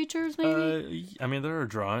possible creatures, maybe? I mean, there are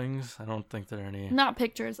drawings. I don't think there are any. Not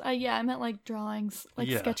pictures. I meant like drawings, like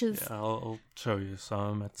sketches. Yeah, I'll show you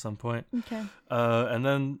some at some point. Okay. And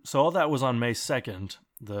then, so all that was on May 2nd,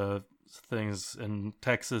 the things in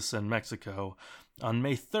Texas and Mexico. On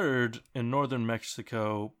May 3rd, in northern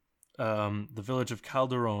Mexico, the village of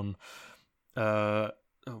Calderon,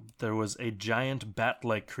 there was a giant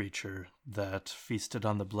bat-like creature that feasted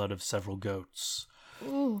on the blood of several goats.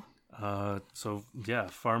 Ooh. So yeah,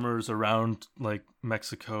 farmers around like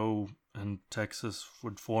Mexico and Texas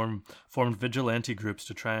would formed vigilante groups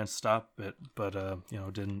to try and stop it, but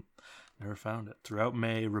never found it. Throughout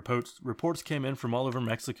May, reports came in from all over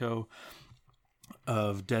Mexico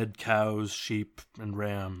of dead cows, sheep, and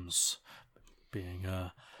rams being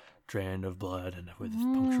drained of blood and with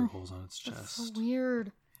puncture holes on its chest. That's so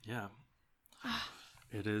weird. Yeah.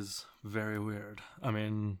 It is very weird. I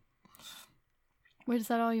mean... Wait, is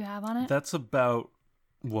that all you have on it? That's about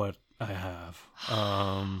what I have.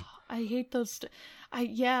 I hate those...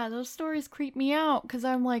 those stories creep me out, because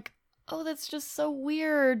I'm like, oh, that's just so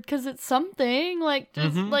weird, because it's something, like,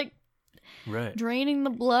 just, like... Right. Draining the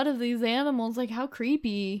blood of these animals, like, how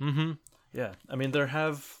creepy. Mm-hmm. Yeah. I mean, there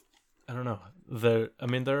are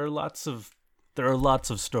lots of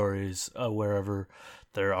stories wherever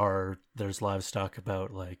there's livestock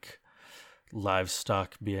about like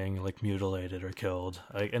livestock being like mutilated or killed.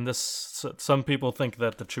 Some people think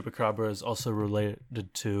that the chupacabra is also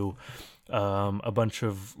related to a bunch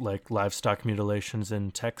of like livestock mutilations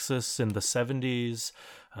in Texas in the 70s,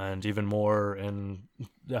 and even more in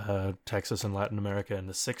Texas and Latin America in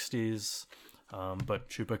the 60s. But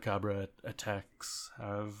chupacabra attacks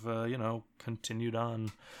have, continued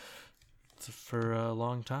on for a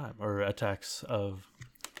long time, or attacks of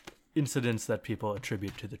incidents that people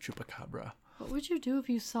attribute to the chupacabra. What would you do if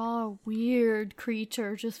you saw a weird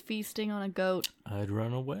creature just feasting on a goat? I'd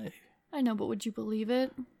run away. I know, but would you believe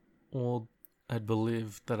it? Well, I'd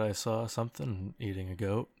believe that I saw something eating a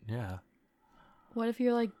goat, yeah. What if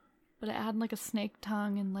you're like, but it had like a snake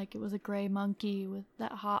tongue and like it was a gray monkey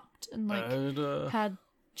that hopped and like had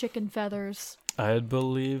chicken feathers? I'd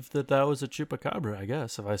believe that was a chupacabra, I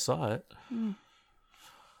guess, if I saw it.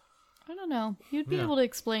 I don't know. You'd be able to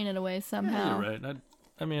explain it away somehow. Yeah, you're right.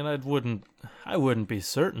 I wouldn't be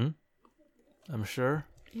certain, I'm sure.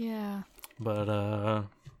 Yeah. But,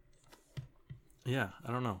 yeah,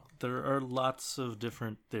 I don't know. There are lots of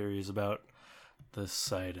different theories about the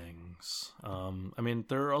sightings.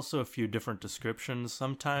 There are also a few different descriptions.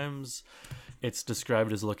 Sometimes it's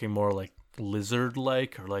described as looking more like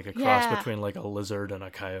lizard-like, or like a cross between like a lizard and a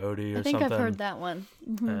coyote or something. I think I've heard that one.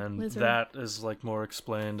 Mm-hmm. And lizard. That is like more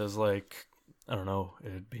explained as like, I don't know,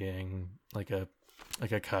 it being like a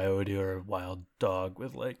coyote or a wild dog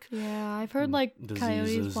with like... Yeah, I've heard like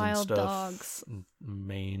coyotes, wild stuff, dogs. And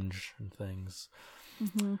mange and things.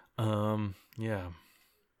 Mm-hmm. Yeah.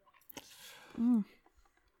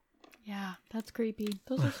 Yeah, that's creepy.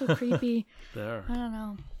 Those are so creepy. They are. I don't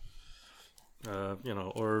know.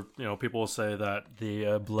 People will say that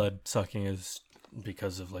the blood sucking is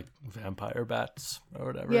because of like vampire bats or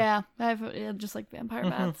whatever. Yeah, just like vampire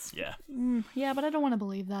bats. Yeah. Yeah, but I don't want to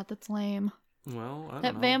believe that. That's lame. Well, I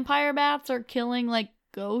don't know. Vampire bats are killing like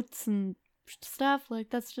goats and stuff. Like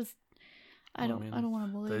that's just. I don't want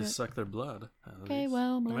to believe it. They suck their blood. Okay,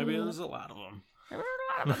 well, maybe there's a lot of them.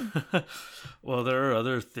 Well, there are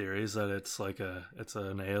other theories that it's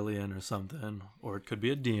an alien or something, or it could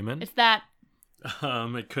be a demon. It's that.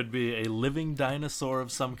 It could be a living dinosaur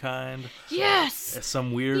of some kind. Yes.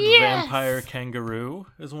 Some weird vampire kangaroo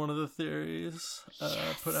is one of the theories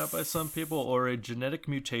put out by some people, or a genetic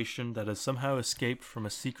mutation that has somehow escaped from a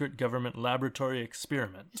secret government laboratory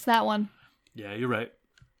experiment. It's that one. Yeah, you're right.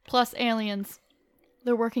 Plus aliens.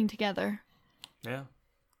 They're working together. Yeah.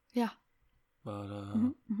 Yeah. But, I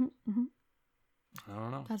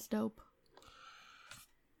don't know. That's dope.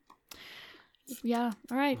 Yeah,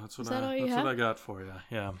 all right. That's what I got for you.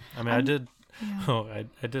 Yeah. I did... Yeah. Oh,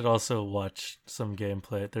 I did also watch some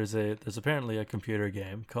gameplay. There's apparently a computer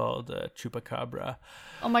game called Chupacabra.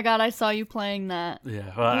 Oh my god, I saw you playing that.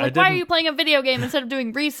 Yeah. Well, why are you playing a video game instead of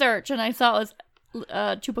doing research? And I saw it was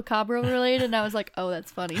Chupacabra related, and I was like, oh,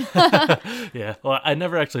 that's funny. Yeah. Well, I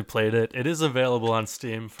never actually played it. It is available on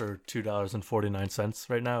Steam for $2.49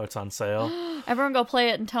 right now. It's on sale. Everyone go play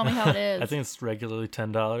it and tell me how it is. I think it's regularly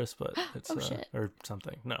 $10, but it's shit. Or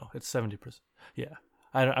something. No, it's 70%. Yeah.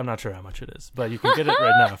 I'm not sure how much it is, but you can get it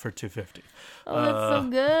right now for $2.50. Oh, that's so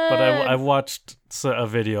good. But I watched a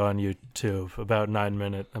video on YouTube about 10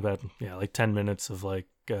 minutes of like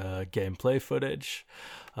gameplay footage,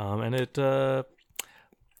 and it.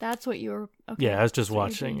 That's what you were. Okay. Yeah, I was just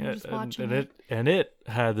watching it, and it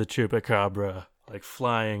had the chupacabra like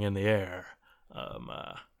flying in the air,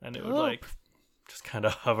 and it would like just kind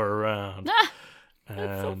of hover around.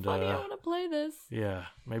 That's so funny. I want to play this. Yeah,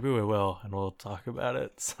 maybe we will, and we'll talk about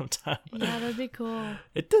it sometime. Yeah, that'd be cool.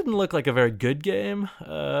 It didn't look like a very good game.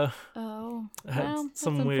 Well,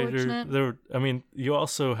 some weird. You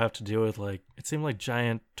also have to deal with like it seemed like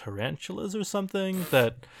giant tarantulas or something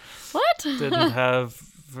that didn't have.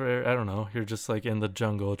 I don't know. You're just like in the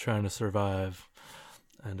jungle trying to survive,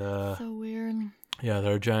 and so weird. Yeah,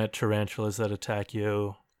 there are giant tarantulas that attack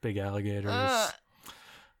you. Big alligators.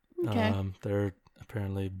 Okay. They're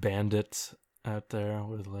apparently bandits out there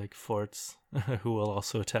with like forts who will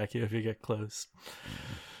also attack you if you get close.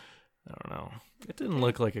 I don't know. It didn't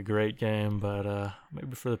look like a great game, but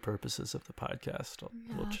maybe for the purposes of the podcast,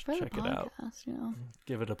 we'll check it out.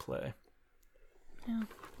 Give it a play. Yeah.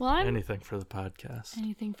 Well, anything for the podcast.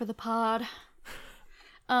 Anything for the pod.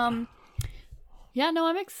 Yeah, no,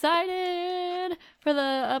 I'm excited for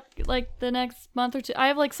the next month or two. I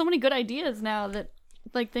have like so many good ideas now that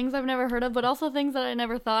like things I've never heard of, but also things that I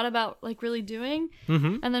never thought about like really doing.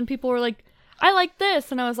 Mm-hmm. And then people were like, I like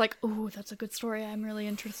this. And I was like, oh, that's a good story. I'm really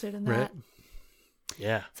interested in that. Right.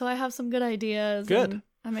 Yeah. So I have some good ideas. Good. And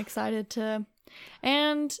I'm excited to.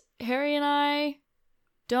 And Harry and I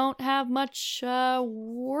don't have much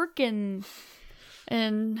working.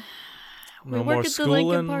 And we work at the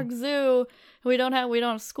Lincoln Park Zoo. We don't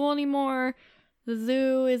have school anymore. The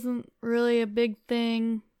zoo isn't really a big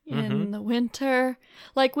thing in the winter.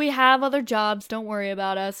 Like, we have other jobs, don't worry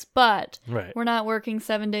about us, but we're not working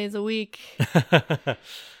 7 days a week.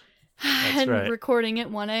 And recording at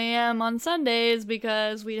 1 a.m. on Sundays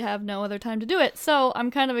because we have no other time to do it. So I'm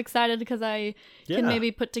kind of excited because I can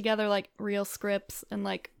maybe put together like real scripts and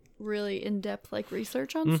like really in-depth like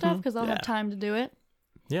research on stuff because I'll have time to do it.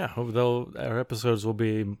 Yeah, though our episodes will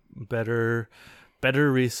be better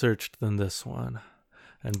researched than this one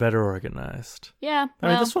and better organized. Yeah. I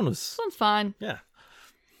mean, this one's fine. Yeah.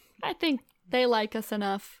 I think they like us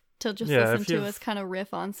enough to just listen to us kind of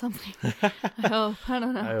riff on something. I hope. I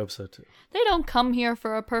don't know. I hope so too. They don't come here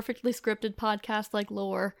for a perfectly scripted podcast like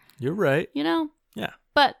Lore. You're right. You know? Yeah.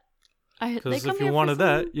 But because if you wanted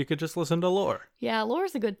that, you could just listen to Lore. Yeah,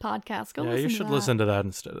 Lore's a good podcast. Go listen to that. Yeah, you should listen to that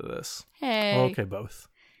instead of this. Hey. Okay, both.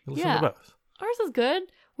 Listen to both. Ours is good.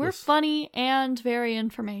 We're funny and very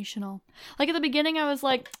informational. Like at the beginning, I was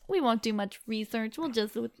like, we won't do much research. We'll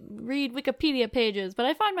just read Wikipedia pages. But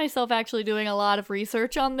I find myself actually doing a lot of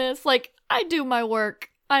research on this. Like, I do my work.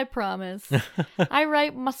 I promise. I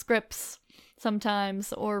write my scripts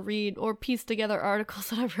sometimes or read or piece together articles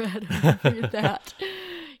that I've read and read that.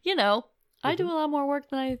 You know, I do a lot more work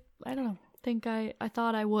than I don't know, think I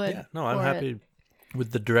thought I would. Yeah, no, I'm happy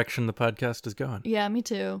with the direction the podcast is going. Yeah, me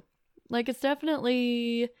too. Like, it's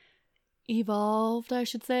definitely evolved, I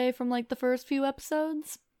should say, from, like, the first few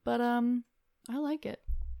episodes. But, I like it.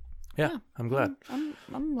 Yeah, I'm glad. I'm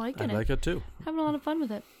liking it. I like it, too. Having a lot of fun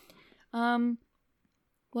with it.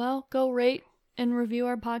 Well, go rate and review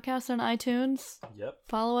our podcast on iTunes. Yep.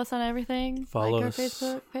 Follow us on everything. Follow like us. Our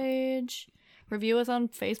Facebook page. Review us on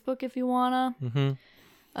Facebook if you wanna.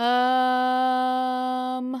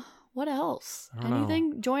 What else?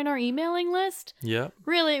 Anything? Join our emailing list? Yep.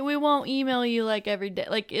 Really, we won't email you like every day.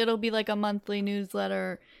 Like, it'll be like a monthly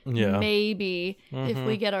newsletter. Yeah. Maybe if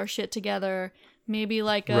we get our shit together. Maybe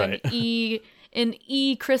like an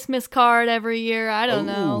e-Christmas card every year. I don't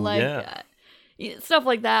know. Like stuff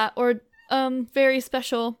like that. Or very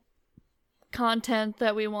special content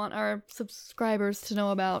that we want our subscribers to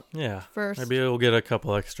know about. Yeah. First. Maybe we'll get a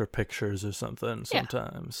couple extra pictures or something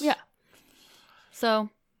sometimes. Yeah. So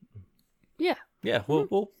yeah. Yeah,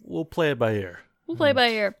 we'll play it by ear. We'll play it by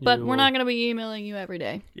ear, but we're not going to be emailing you every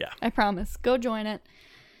day. Yeah. I promise. Go join it.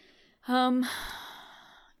 Yeah.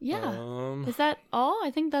 Is that all? I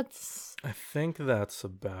think that's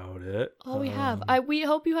about it. All we have. We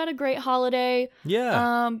hope you had a great holiday.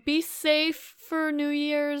 Yeah. Be safe for New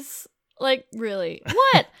Year's. Like, really.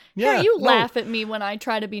 What? Yeah, you laugh at me when I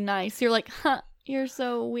try to be nice. You're like, huh, you're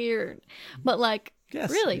so weird. But like,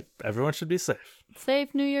 really. Everyone should be safe.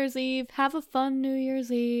 Safe New Year's Eve. Have a fun New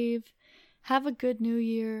Year's Eve. Have a good New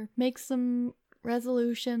Year. Make some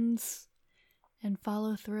resolutions and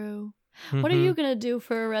follow through. What are you going to do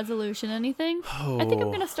for a resolution? Anything? I think I'm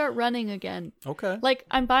going to start running again. Okay. Like,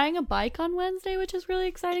 I'm buying a bike on Wednesday, which is really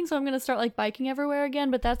exciting. So I'm going to start like biking everywhere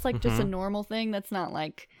again. But that's like just a normal thing. That's not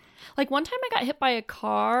like one time I got hit by a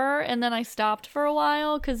car and then I stopped for a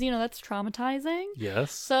while because, you know, that's traumatizing.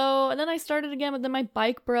 Yes. So, and then I started again, but then my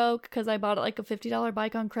bike broke because I bought like a $50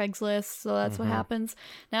 bike on Craigslist. So that's what happens.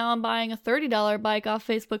 Now I'm buying a $30 bike off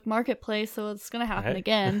Facebook Marketplace. So it's going to happen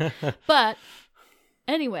again. But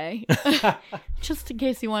anyway, just in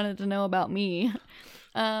case you wanted to know about me.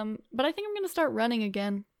 But I think I'm going to start running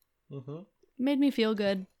again. Made me feel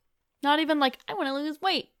good. Not even like, I want to lose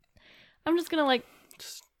weight. I'm just going to like,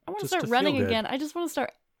 I want to start running again. I just want to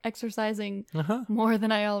start exercising more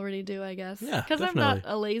than I already do, I guess. Yeah, because I'm not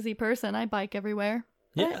a lazy person. I bike everywhere.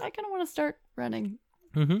 Yeah. I kind of want to start running.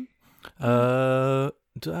 I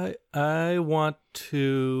want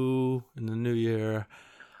to, in the new year,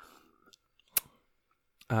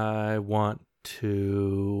 I want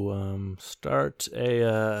to start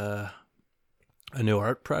a new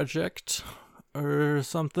art project or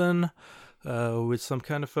something. With some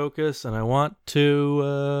kind of focus, and I want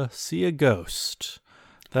to see a ghost.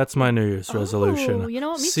 That's my New Year's resolution. You know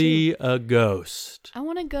what? Me see too. A ghost. I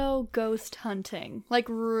want to go ghost hunting, like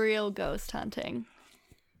real ghost hunting.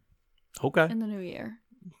 Okay. In the new year.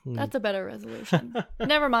 That's a better resolution.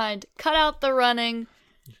 Never mind. Cut out the running.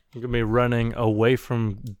 You're going to be running away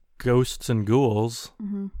from ghosts and ghouls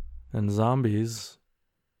and zombies.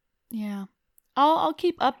 Yeah. I'll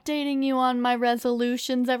keep updating you on my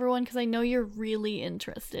resolutions, everyone, because I know you're really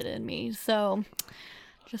interested in me. So,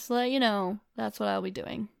 just to let you know, that's what I'll be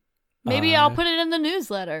doing. Maybe I'll put it in the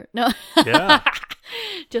newsletter. No. Yeah.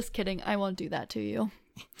 Just kidding. I won't do that to you.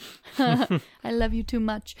 I love you too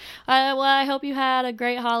much. I hope you had a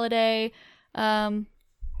great holiday.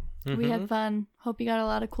 We had fun. Hope you got a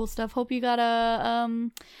lot of cool stuff. Hope you got a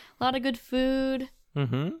lot of good food.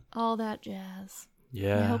 All that jazz.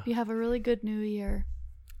 Yeah. I hope you have a really good new year.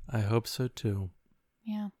 I hope so too.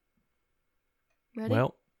 Yeah. Ready?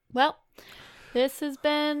 Well, this has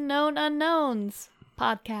been Known Unknowns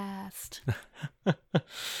podcast.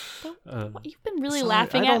 You've been really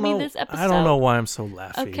laughing at me this episode. I don't know why I'm so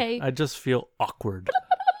laughy. Okay. I just feel awkward.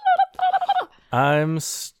 I'm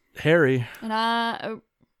Harry. And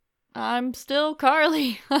I'm still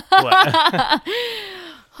Carly. What?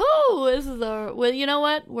 This is well, you know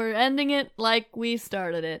what? We're ending it like we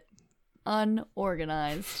started it.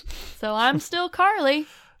 Unorganized. So I'm still Carly.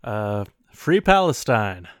 Free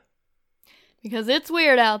Palestine. Because it's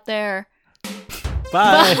weird out there.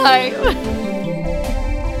 Bye. Bye.